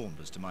you informed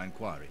as to my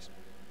inquiries.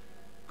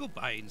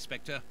 Goodbye,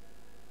 Inspector.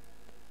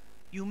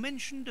 You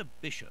mentioned a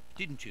bishop,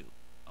 didn't you?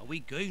 Are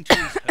we going to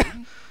his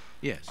home?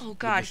 Yes. Oh, the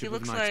God, he Bishop of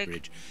looks like-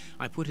 Knightsbridge.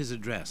 I put his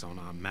address on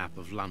our map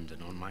of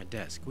London on my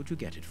desk. Would you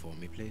get it for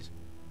me, please?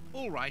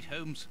 All right,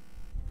 Holmes.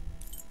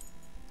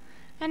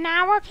 And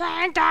now we're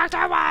playing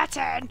Dr.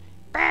 Watson.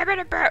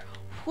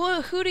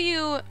 Who do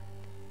you?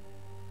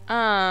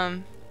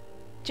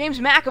 James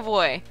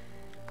McAvoy.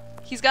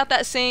 He's got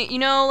that same, he's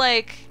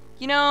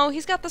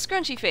got the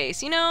scrunchy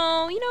face. You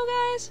know,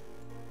 guys.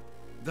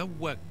 The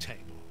work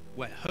table,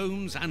 where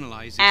Holmes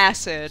analyzes...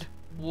 Acid,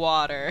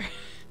 water.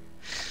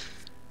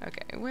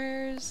 Okay,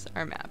 where's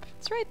our map?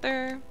 It's right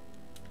there.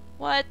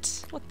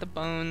 What? What the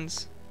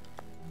bones?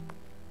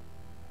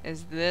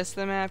 Is this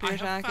the map I you're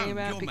have talking found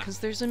about? your map. Because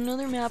there's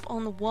another map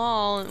on the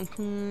wall.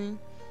 Okay.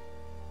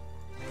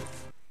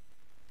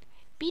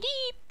 Beep.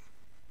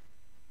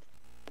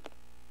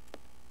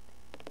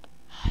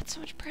 Oh, it's so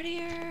much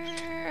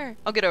prettier.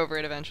 I'll get over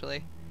it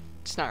eventually.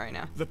 Just not right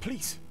now. The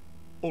police?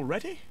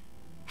 Already?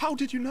 How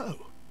did you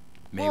know?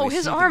 May Whoa, we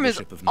his see the arm is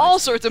Bishop of all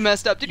Knightsbridge? sorts of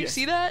messed up. Did you Yes.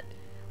 see that?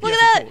 Look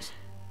Yes, at of that! course.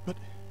 But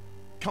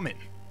come in.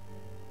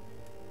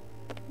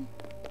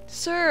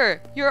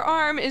 Sir, your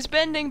arm is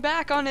bending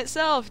back on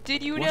itself.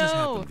 Did you What know? has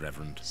happened,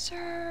 Reverend?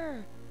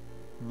 Sir.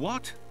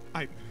 What?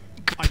 I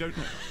don't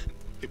know.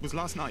 It was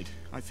last night,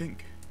 I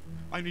think.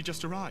 I only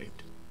just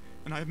arrived,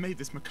 and I have made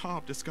this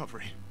macabre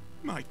discovery.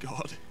 My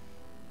God,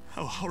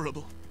 how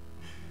horrible.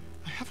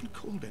 I haven't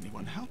called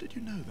anyone. How did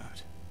you know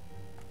that?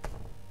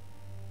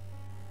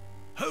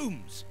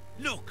 Holmes,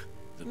 look!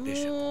 The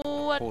Bishop,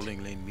 What?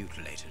 appallingly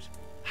mutilated.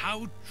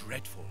 How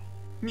dreadful.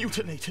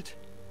 Mutilated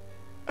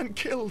and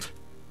killed.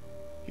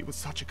 He was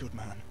such a good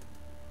man.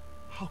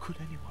 How could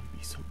anyone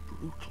be so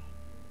brutal?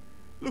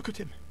 Look at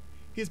him.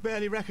 He is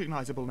barely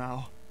recognizable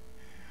now.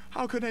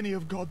 How could any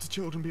of God's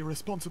children be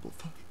responsible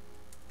for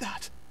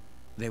that?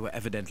 They were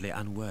evidently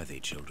unworthy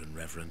children,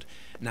 Reverend.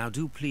 Now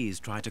do please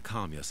try to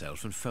calm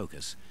yourself and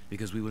focus,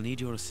 because we will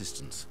need your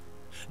assistance.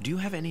 Do you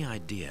have any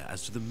idea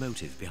as to the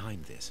motive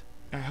behind this?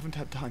 I haven't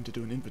had time to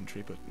do an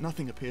inventory, but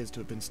nothing appears to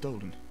have been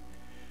stolen.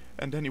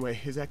 And anyway,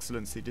 His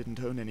Excellency didn't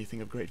own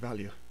anything of great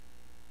value.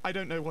 I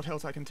don't know what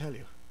else I can tell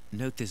you.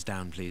 Note this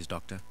down, please,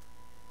 Doctor.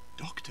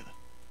 Doctor?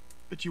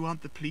 But you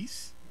aren't the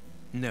police?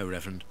 No,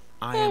 Reverend.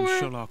 I am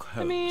Sherlock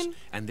Holmes,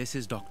 and this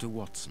is Dr.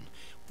 Watson.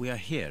 We are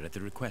here at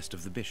the request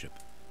of the Bishop.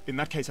 In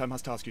that case, I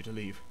must ask you to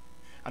leave,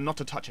 and not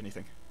to touch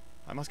anything.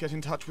 I must get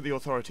in touch with the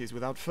authorities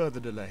without further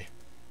delay.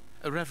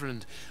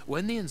 Reverend,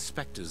 when the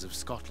inspectors of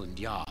Scotland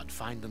Yard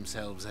find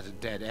themselves at a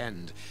dead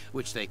end,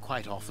 which they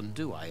quite often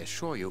do, I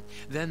assure you,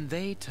 then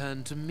they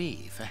turn to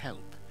me for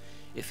help.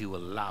 If you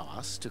will allow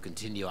us to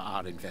continue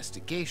our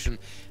investigation,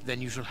 then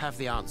you shall have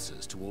the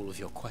answers to all of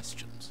your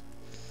questions.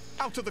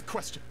 Out of the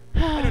question!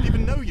 I don't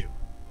even know you!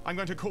 I'm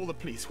going to call the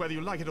police, whether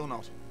you like it or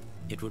not.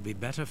 It would be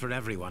better for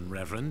everyone,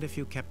 Reverend, if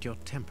you kept your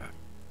temper.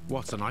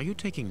 Watson, are you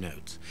taking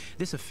notes?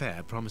 This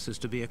affair promises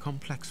to be a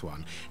complex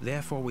one,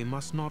 therefore we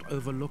must not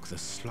overlook the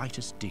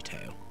slightest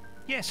detail.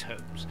 Yes,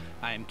 Holmes.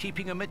 I am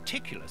keeping a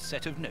meticulous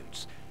set of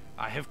notes.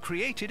 I have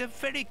created a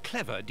very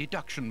clever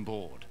deduction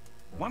board.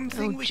 One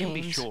thing we can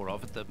be sure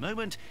of at the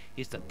moment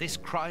is that this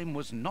crime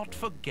was not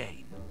for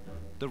gain.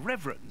 The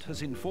Reverend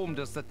has informed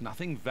us that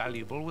nothing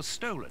valuable was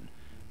stolen,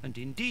 and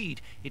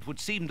indeed, it would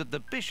seem that the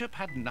Bishop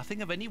had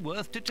nothing of any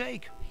worth to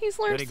take. He's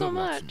learned Very so good,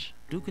 much. Watson.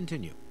 Do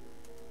continue.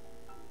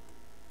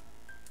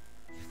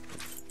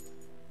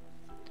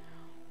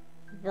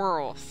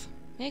 Worth.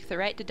 Make the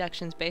right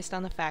deductions based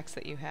on the facts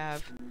that you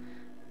have.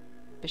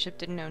 Bishop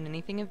didn't own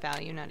anything of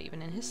value, not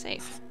even in his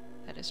safe.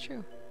 That is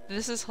true.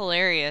 This is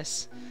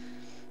hilarious.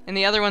 And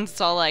the other one's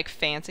all like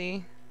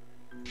fancy.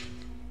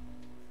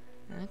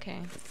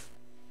 Okay.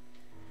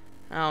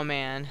 Oh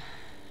man.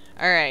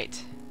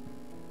 Alright.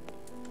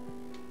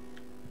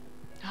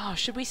 Oh,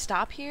 should we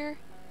stop here?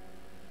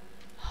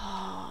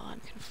 Oh, I'm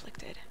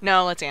conflicted.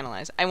 No, let's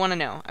analyze. I want to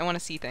know. I want to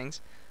see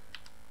things.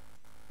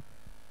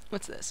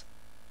 What's this?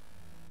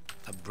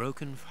 A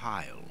broken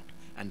phial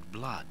and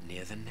blood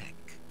near the neck.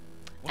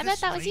 I bet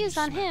that was used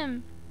on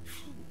him.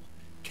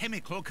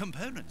 Chemical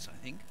components, I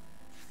think.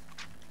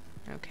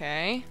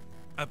 Okay.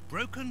 A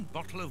broken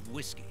bottle of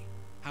whiskey.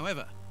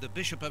 However, the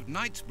Bishop of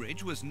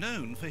Knightsbridge was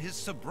known for his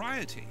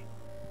sobriety.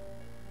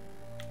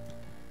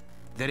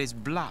 There is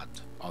blood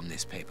on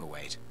this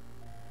paperweight.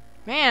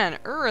 Man,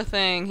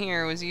 everything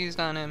here was used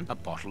on him. A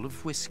bottle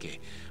of whiskey.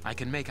 I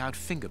can make out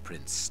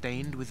fingerprints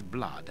stained with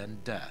blood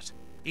and dirt.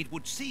 It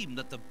would seem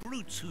that the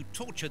brutes who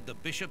tortured the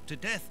Bishop to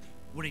death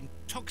were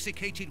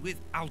intoxicated with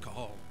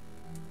alcohol.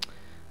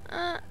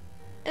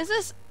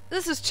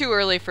 This is too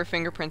early for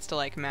fingerprints to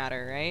like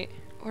matter, right?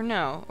 Or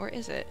no, or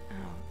is it? Oh,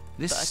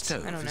 This but,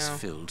 stove I don't is know.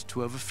 filled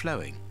to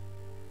overflowing.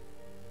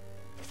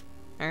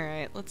 All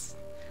right, let's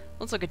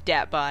look at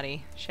that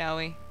body, shall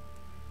we?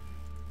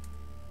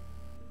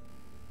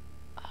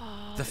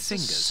 Oh, The this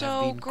fingers is so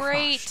have been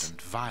great. crushed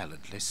and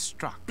violently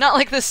struck. Not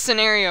like this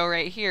scenario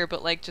right here,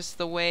 but like just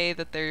the way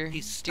that they're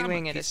His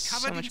doing stomach it is is so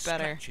covered much in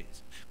better.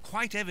 scratches.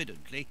 Quite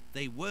evidently,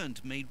 they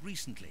weren't made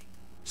recently.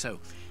 So,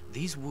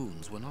 these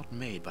wounds were not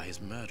made by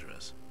his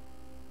murderers.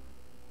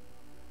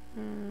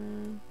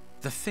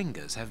 The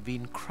fingers have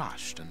been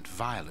crushed and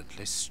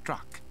violently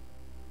struck.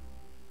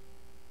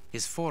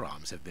 His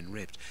forearms have been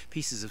ripped.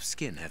 Pieces of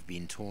skin have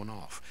been torn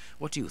off.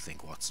 What do you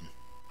think, Watson?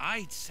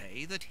 I'd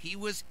say that he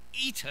was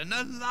eaten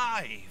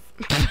alive.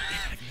 Yet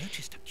I've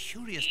noticed a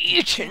curious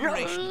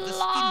deterioration of the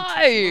skin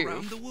tissue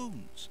around the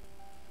wounds.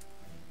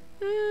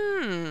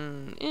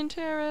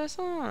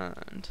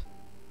 Interessant.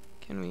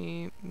 Can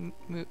we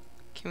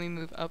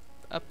move up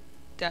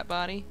that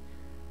body,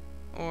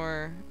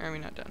 or are we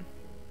not done?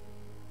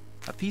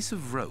 A piece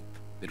of rope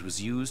that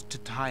was used to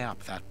tie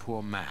up that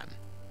poor man.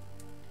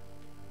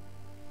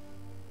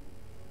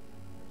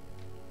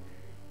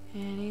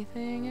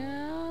 Anything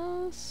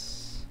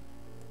else?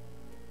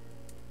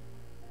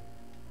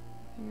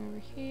 Anything over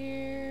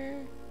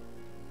here?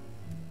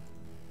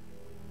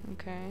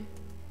 Okay.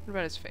 What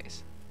about his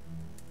face?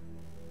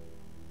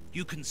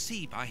 You can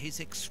see by his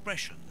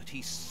expression that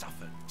he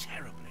suffered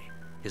terribly.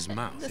 His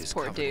mouth This is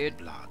poor covered dude. in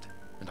blood,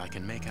 and I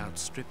can make out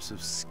strips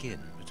of skin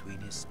between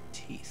his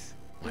teeth.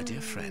 My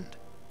dear friend,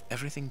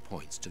 everything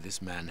points to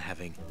this man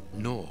having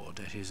gnawed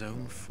at his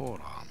own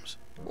forearms.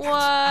 What?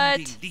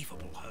 That's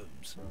unbelievable,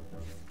 Holmes.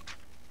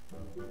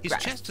 His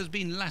Right. chest has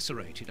been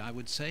lacerated, I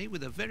would say,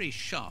 with a very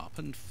sharp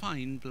and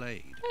fine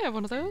blade. I have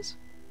one of those.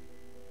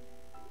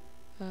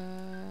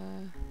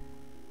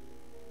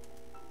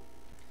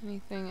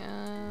 Anything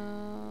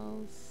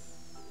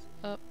else?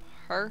 Up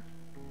her.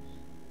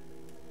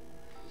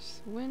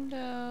 There's the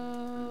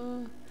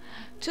window.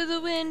 To the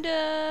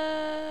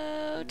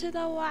window! To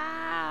the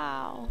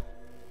wow!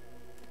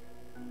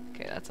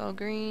 Okay, that's all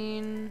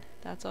green.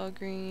 That's all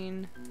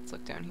green. Let's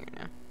look down here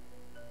now.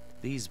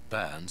 These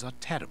burns are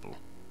terrible.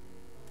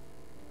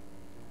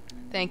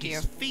 Thank you.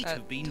 His feet That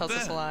have been tells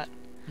us a burned. lot.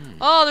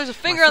 Oh, there's a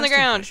finger on the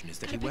ground. My first impression is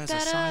that he Can I wears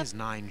pick a that up? size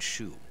 9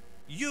 shoe.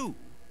 You?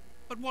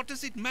 But what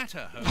does it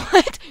matter, Holmes?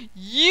 What?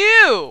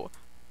 You!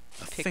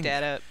 A Pick finger.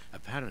 that up.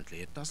 Apparently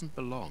it doesn't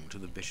belong to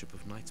the Bishop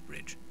of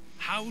Knightsbridge.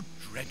 How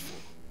dreadful.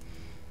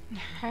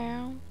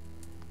 How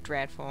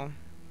dreadful.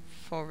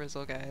 Full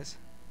rizzle, guys.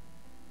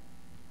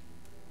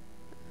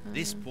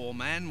 This poor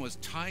man was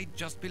tied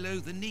just below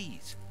the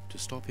knees. To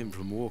stop him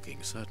from walking,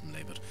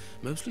 certainly, but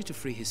mostly to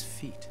free his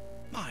feet.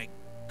 My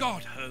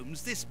God,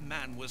 Holmes, this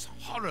man was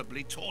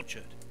horribly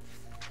tortured.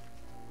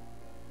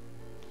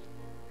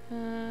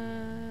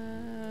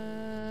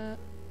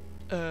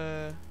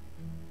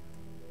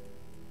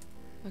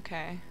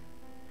 Okay.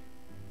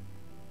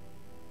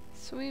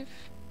 So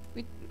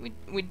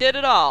we did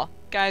it all.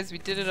 Guys, we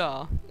did it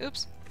all.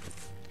 Oops.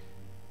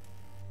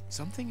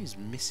 Something is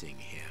missing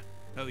here.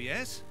 Oh,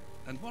 yes?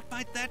 And what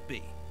might that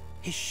be?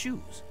 His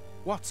shoes.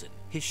 Watson,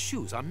 his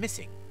shoes are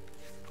missing.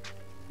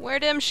 Where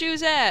them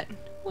shoes at?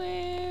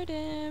 Where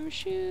them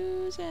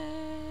shoes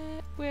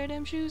at? Where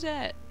them shoes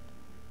at?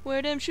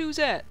 Where them shoes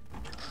at?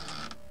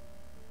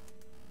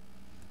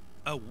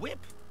 A whip?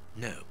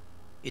 No,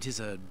 it is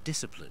a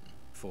discipline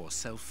for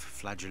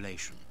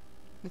self-flagellation.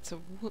 It's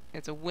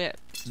a whip.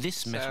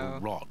 This metal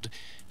So- rod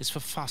is for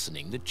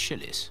fastening the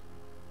chilies.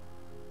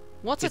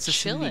 What's It's a a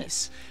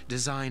chilice? chalice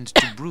designed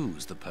to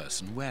bruise the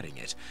person wearing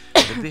it.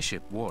 The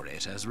bishop wore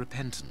it as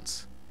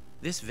repentance.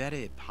 This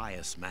very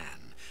pious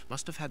man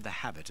must have had the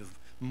habit of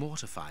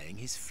mortifying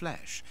his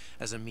flesh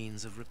as a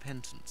means of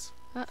repentance.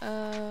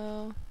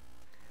 Uh-oh.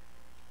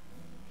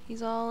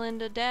 He's all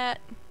into that.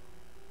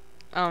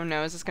 Oh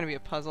no, is this gonna be a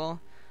puzzle?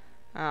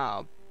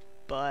 Oh,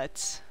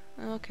 but...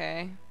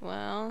 Okay,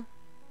 well...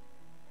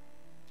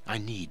 I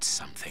need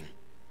something.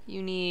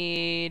 You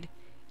need...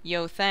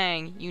 Yo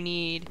thang, you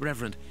need...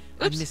 Reverend,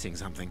 Oops. I'm missing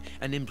something.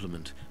 An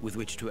implement with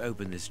which to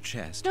open this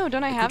chest. No,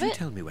 don't I have Could you it?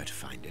 tell me where to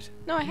find it?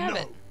 No, I have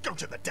it. Go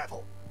to the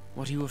devil.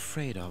 What are you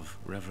afraid of,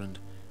 Reverend?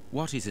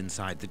 What is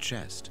inside the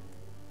chest?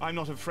 I'm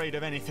not afraid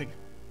of anything.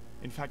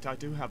 In fact, I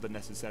do have the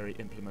necessary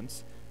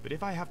implements, but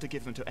if I have to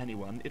give them to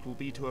anyone, it will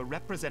be to a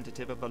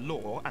representative of the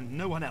law and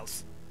no one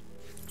else.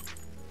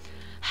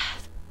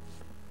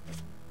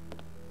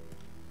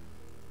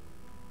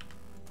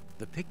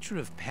 The picture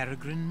of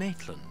Peregrine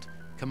Maitland,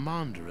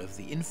 commander of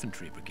the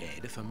infantry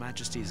brigade of Her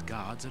Majesty's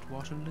Guards at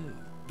Waterloo.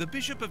 The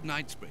Bishop of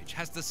Knightsbridge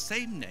has the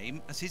same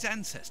name as his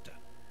ancestor.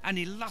 An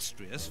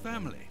illustrious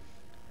family.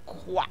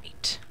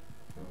 Quite.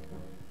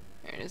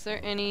 Alright, is there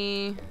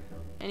any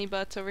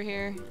butts over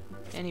here?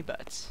 Any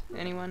butts?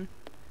 Anyone?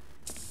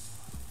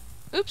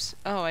 Oops!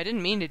 Oh, I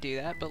didn't mean to do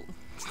that, but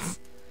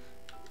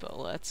but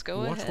let's go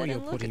Watch ahead where you're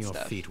and look putting at your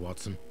stuff. feet,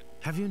 Watson.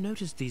 Have you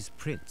noticed these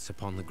prints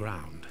upon the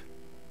ground?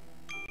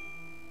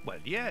 Well,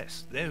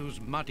 yes, those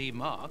muddy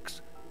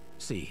marks.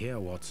 See here,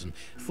 Watson.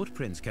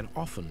 Footprints can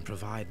often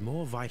provide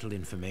more vital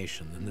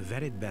information than the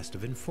very best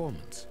of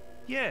informants.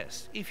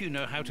 Yes, if you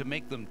know how to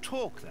make them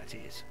talk, that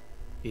is.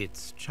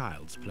 It's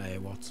child's play,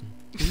 Watson.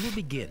 We will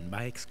begin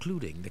by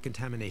excluding the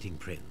contaminating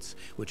prints,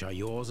 which are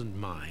yours and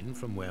mine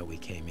from where we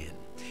came in,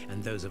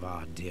 and those of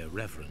our dear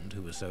Reverend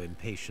who was so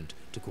impatient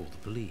to call the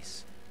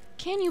police.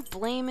 Can you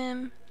blame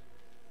him?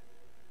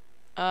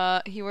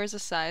 He wears a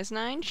size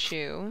 9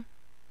 shoe.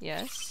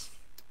 Yes.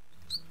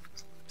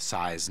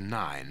 Size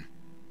 9.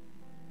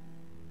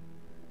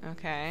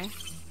 Okay.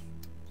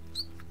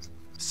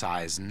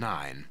 Size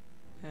 9.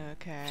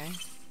 Okay.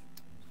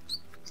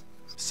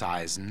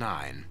 Size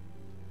 9.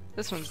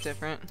 This one's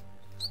different.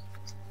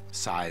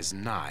 Size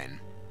 9.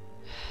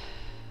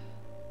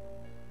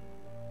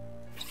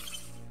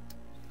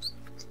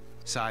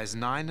 Size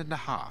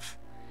 9.5.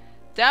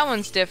 That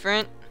one's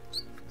different.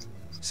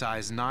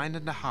 Size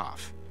 9.5.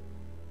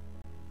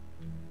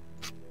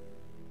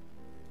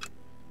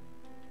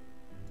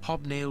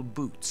 Hobnail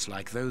boots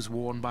like those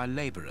worn by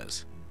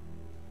laborers.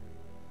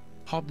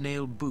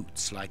 Hobnail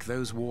boots like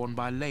those worn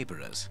by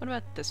laborers. What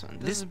about this one?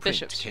 This This is a print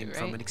bishop's shoe, came right?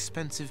 from an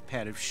expensive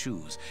pair of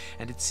shoes,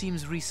 and it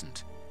seems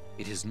recent.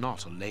 It is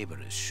not a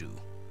laborer's shoe.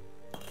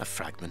 A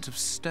fragment of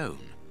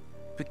stone.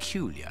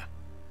 Peculiar.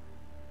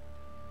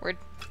 Word.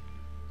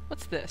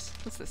 What's this?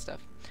 What's this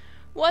stuff?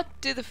 What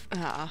do the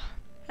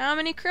how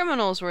many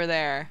criminals were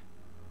there?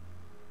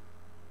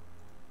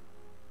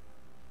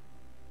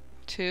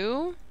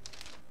 2?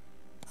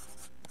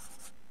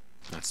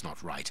 That's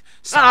not right.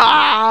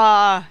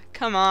 Ah!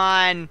 Come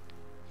on.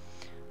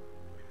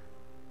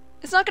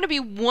 It's not going to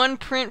be one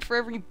print for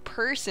every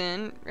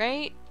person,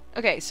 right?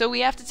 Okay, so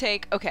we have to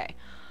take... Okay.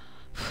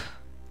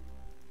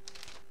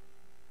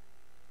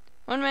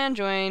 One man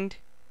joined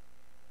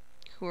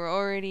who were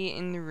already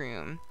in the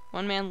room.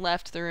 One man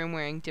left the room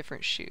wearing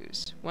different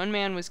shoes. One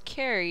man was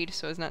carried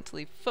so as not to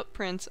leave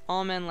footprints.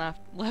 All men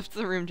left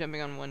the room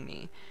jumping on one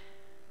knee.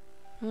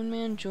 One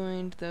man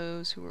joined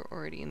those who were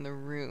already in the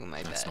room, I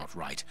bet. That's not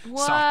right.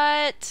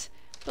 What?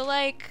 But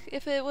like,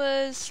 if it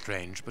was...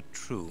 Strange but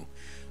true.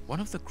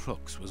 One of the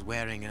crooks was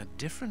wearing a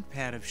different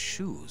pair of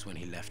shoes when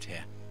he left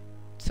here.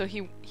 So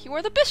he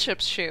wore the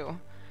bishop's shoe.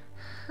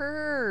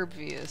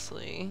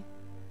 Obviously.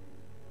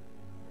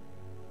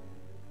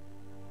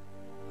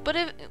 But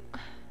if...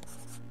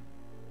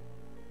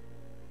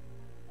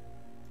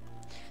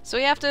 So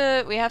we have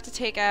to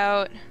take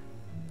out.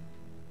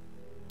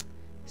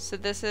 So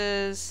this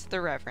is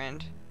the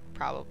Reverend,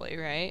 probably,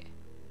 right?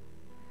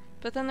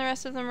 But then the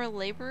rest of them are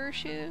laborer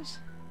shoes?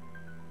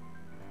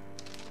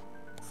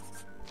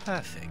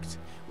 Perfect.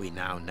 We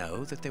now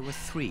know that there were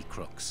 3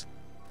 crooks.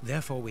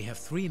 Therefore, we have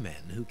 3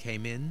 men who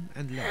came in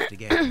and left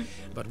again,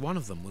 but one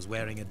of them was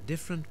wearing a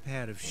different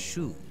pair of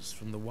shoes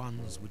from the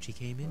ones which he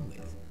came in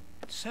with.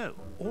 So,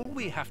 all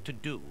we have to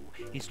do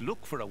is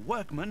look for a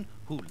workman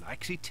who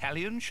likes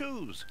Italian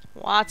shoes.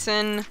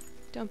 Watson,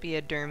 don't be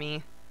a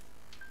dermy.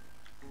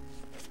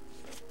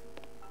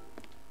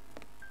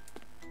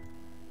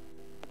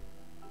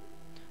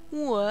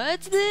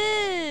 What's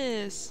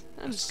this?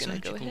 I'm just gonna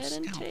go ahead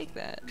and take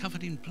that.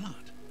 Covered in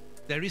blood.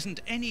 There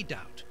isn't any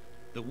doubt.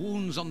 The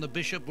wounds on the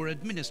bishop were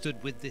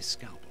administered with this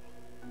scalpel.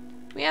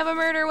 We have a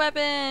murder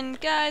weapon!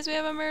 Guys, we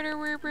have a murder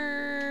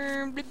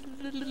weapon!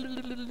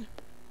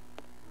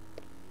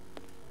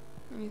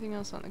 Anything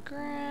else on the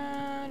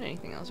ground?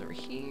 Anything else over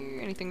here?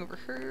 Anything over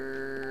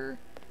here?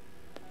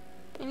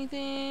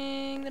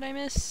 Anything that I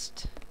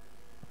missed?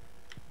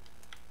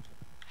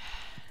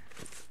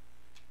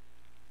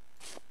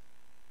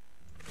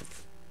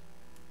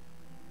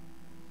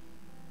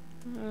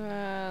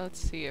 Let's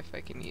see if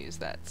I can use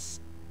that.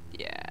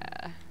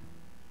 Yeah.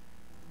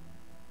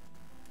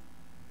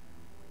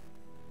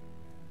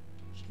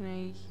 Can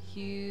I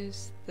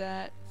use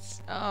that?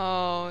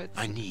 Oh, it's...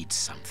 I need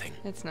something.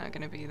 It's not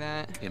gonna be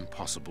that.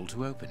 Impossible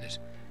to open it.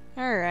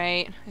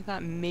 Alright. I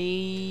thought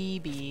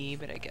maybe,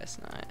 but I guess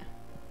not.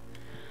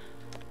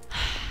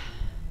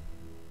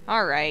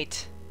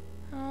 Alright.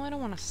 Oh, I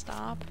don't want to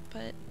stop,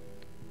 but...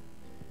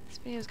 This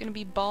video is gonna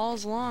be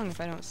balls long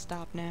if I don't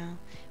stop now.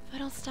 If I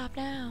don't stop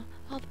now,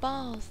 all the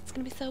balls. It's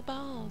gonna be so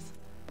balls.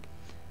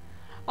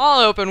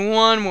 I'll open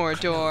one more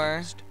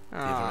door. The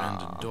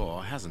veranda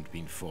door hasn't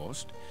been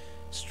forced.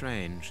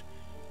 Strange.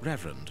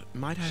 Reverend,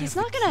 might I He's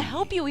have not gonna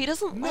help you. He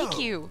doesn't like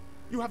you.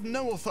 You have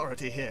no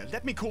authority here.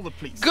 Let me call the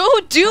police. Go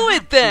do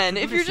it then!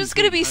 If you're just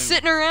gonna be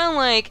sitting around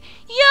like,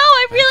 yo,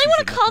 I really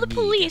want to call the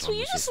police. Will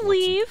you just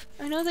leave?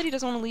 I know that he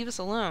doesn't want to leave us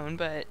alone,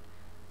 but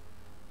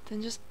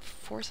then just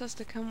force us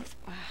to come.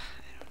 I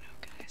don't know,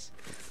 guys.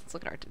 Let's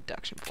look at our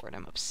deduction board.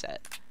 I'm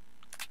upset.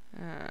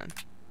 Let's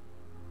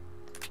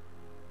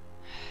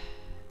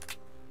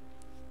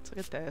look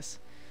at this.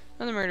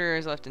 One of the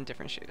murderers left in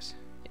different shoes.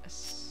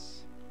 Yes.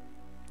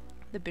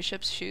 The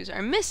bishop's shoes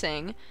are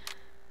missing,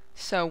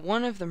 so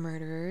one of the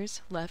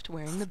murderers left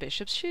wearing the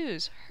bishop's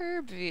shoes.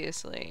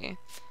 Obviously.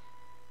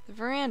 The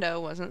veranda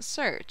wasn't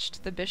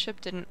searched. The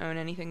bishop didn't own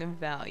anything of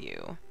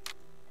value.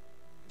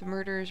 The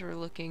murderers were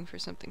looking for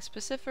something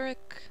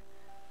specific.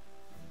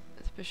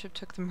 The bishop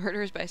took the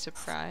murderers by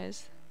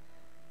surprise.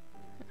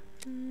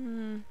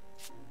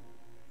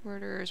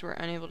 Murderers were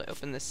unable to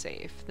open the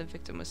safe. The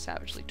victim was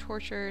savagely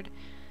tortured.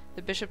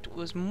 The bishop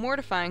was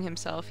mortifying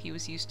himself. He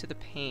was used to the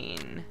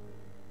pain.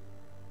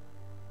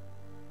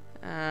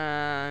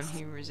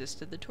 He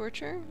resisted the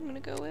torture, I'm gonna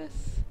go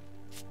with.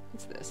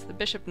 What's this? The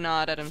bishop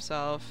gnawed at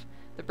himself.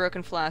 The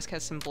broken flask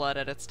has some blood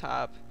at its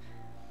top.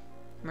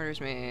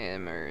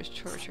 Murderers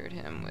tortured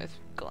him with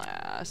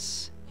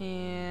glass.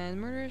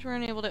 And murderers were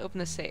unable to open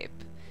the safe.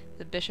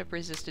 The bishop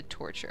resisted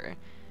torture.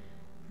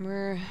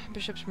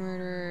 Bishop's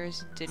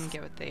murderers didn't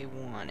get what they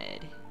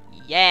wanted.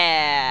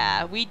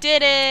 Yeah! We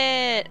did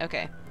it!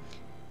 Okay.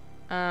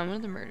 One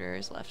of the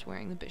murderers left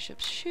wearing the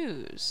bishop's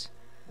shoes.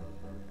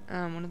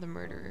 One of the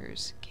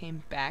murderers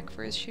came back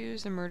for his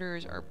shoes. The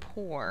murderers are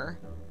poor.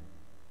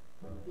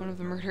 One of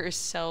the murderers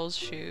sells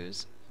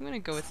shoes. I'm gonna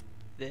go with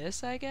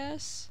this, I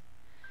guess.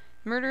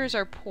 Murderers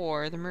are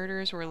poor. The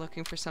murderers were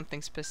looking for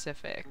something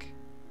specific.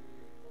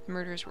 The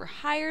murderers were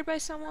hired by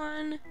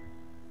someone.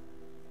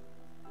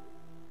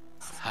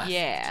 Perfect.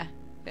 Yeah.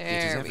 It is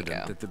There we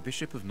evident go. that the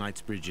Bishop of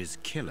Knightsbridge's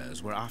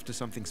killers were after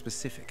something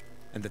specific,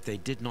 and that they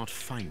did not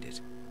find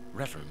it.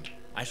 Reverend,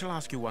 I shall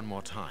ask you one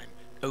more time.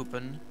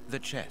 Open the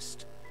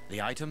chest.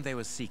 The item they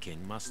were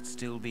seeking must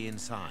still be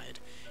inside.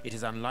 It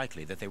is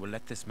unlikely that they will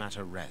let this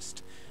matter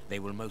rest. They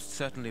will most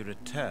certainly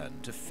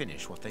return to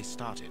finish what they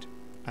started.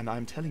 And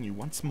I'm telling you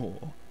once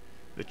more,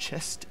 the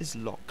chest is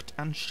locked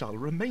and shall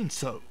remain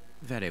so.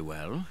 Very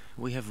well.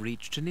 We have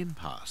reached an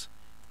impasse.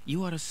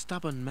 You are a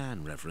stubborn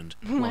man, Reverend.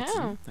 Wow.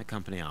 Watson,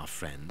 accompany our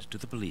friend to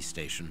the police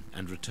station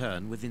and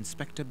return with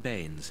Inspector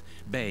Baines.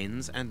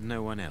 Baines and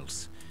no one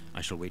else.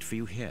 I shall wait for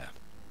you here.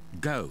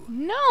 Go.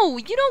 No,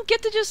 you don't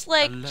get to just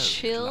like Alone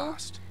chill. At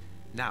last.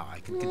 Now I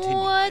can continue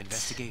my What?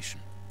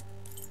 investigation.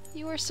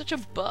 You are such a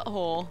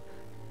butthole.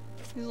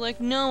 He's like,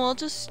 no, I'll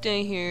just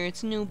stay here.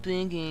 It's no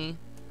biggie.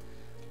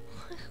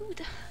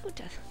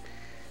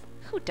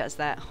 Who does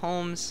that,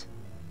 Holmes?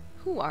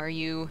 Who are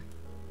you?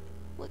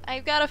 Look,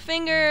 I've got a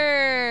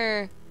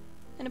finger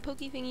and a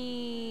pokey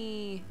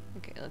thingy.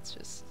 Okay,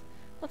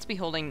 let's be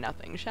holding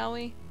nothing, shall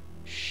we?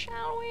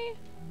 Shall we?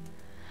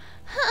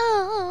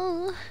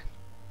 Oh.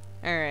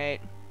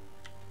 Alright.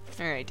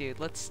 Alright, dude,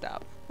 let's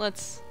stop.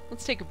 Let's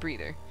take a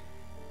breather.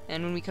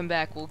 And when we come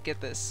back, we'll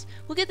get this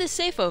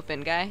safe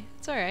open, guy.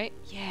 It's alright.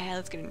 Yeah,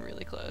 let's get in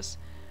really close.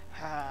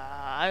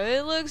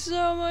 It looks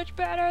so much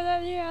better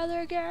than the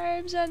other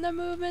games, and the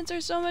movements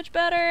are so much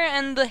better,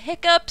 and the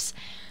hiccups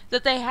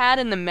that they had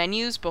in the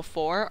menus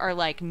before are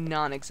like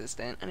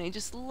non-existent, and I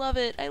just love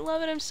it. I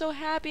love it. I'm so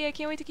happy. I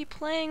can't wait to keep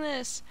playing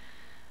this.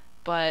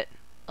 But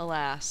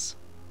alas,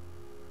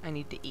 I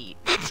need to eat.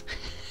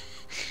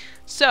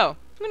 So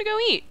I'm gonna go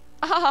eat.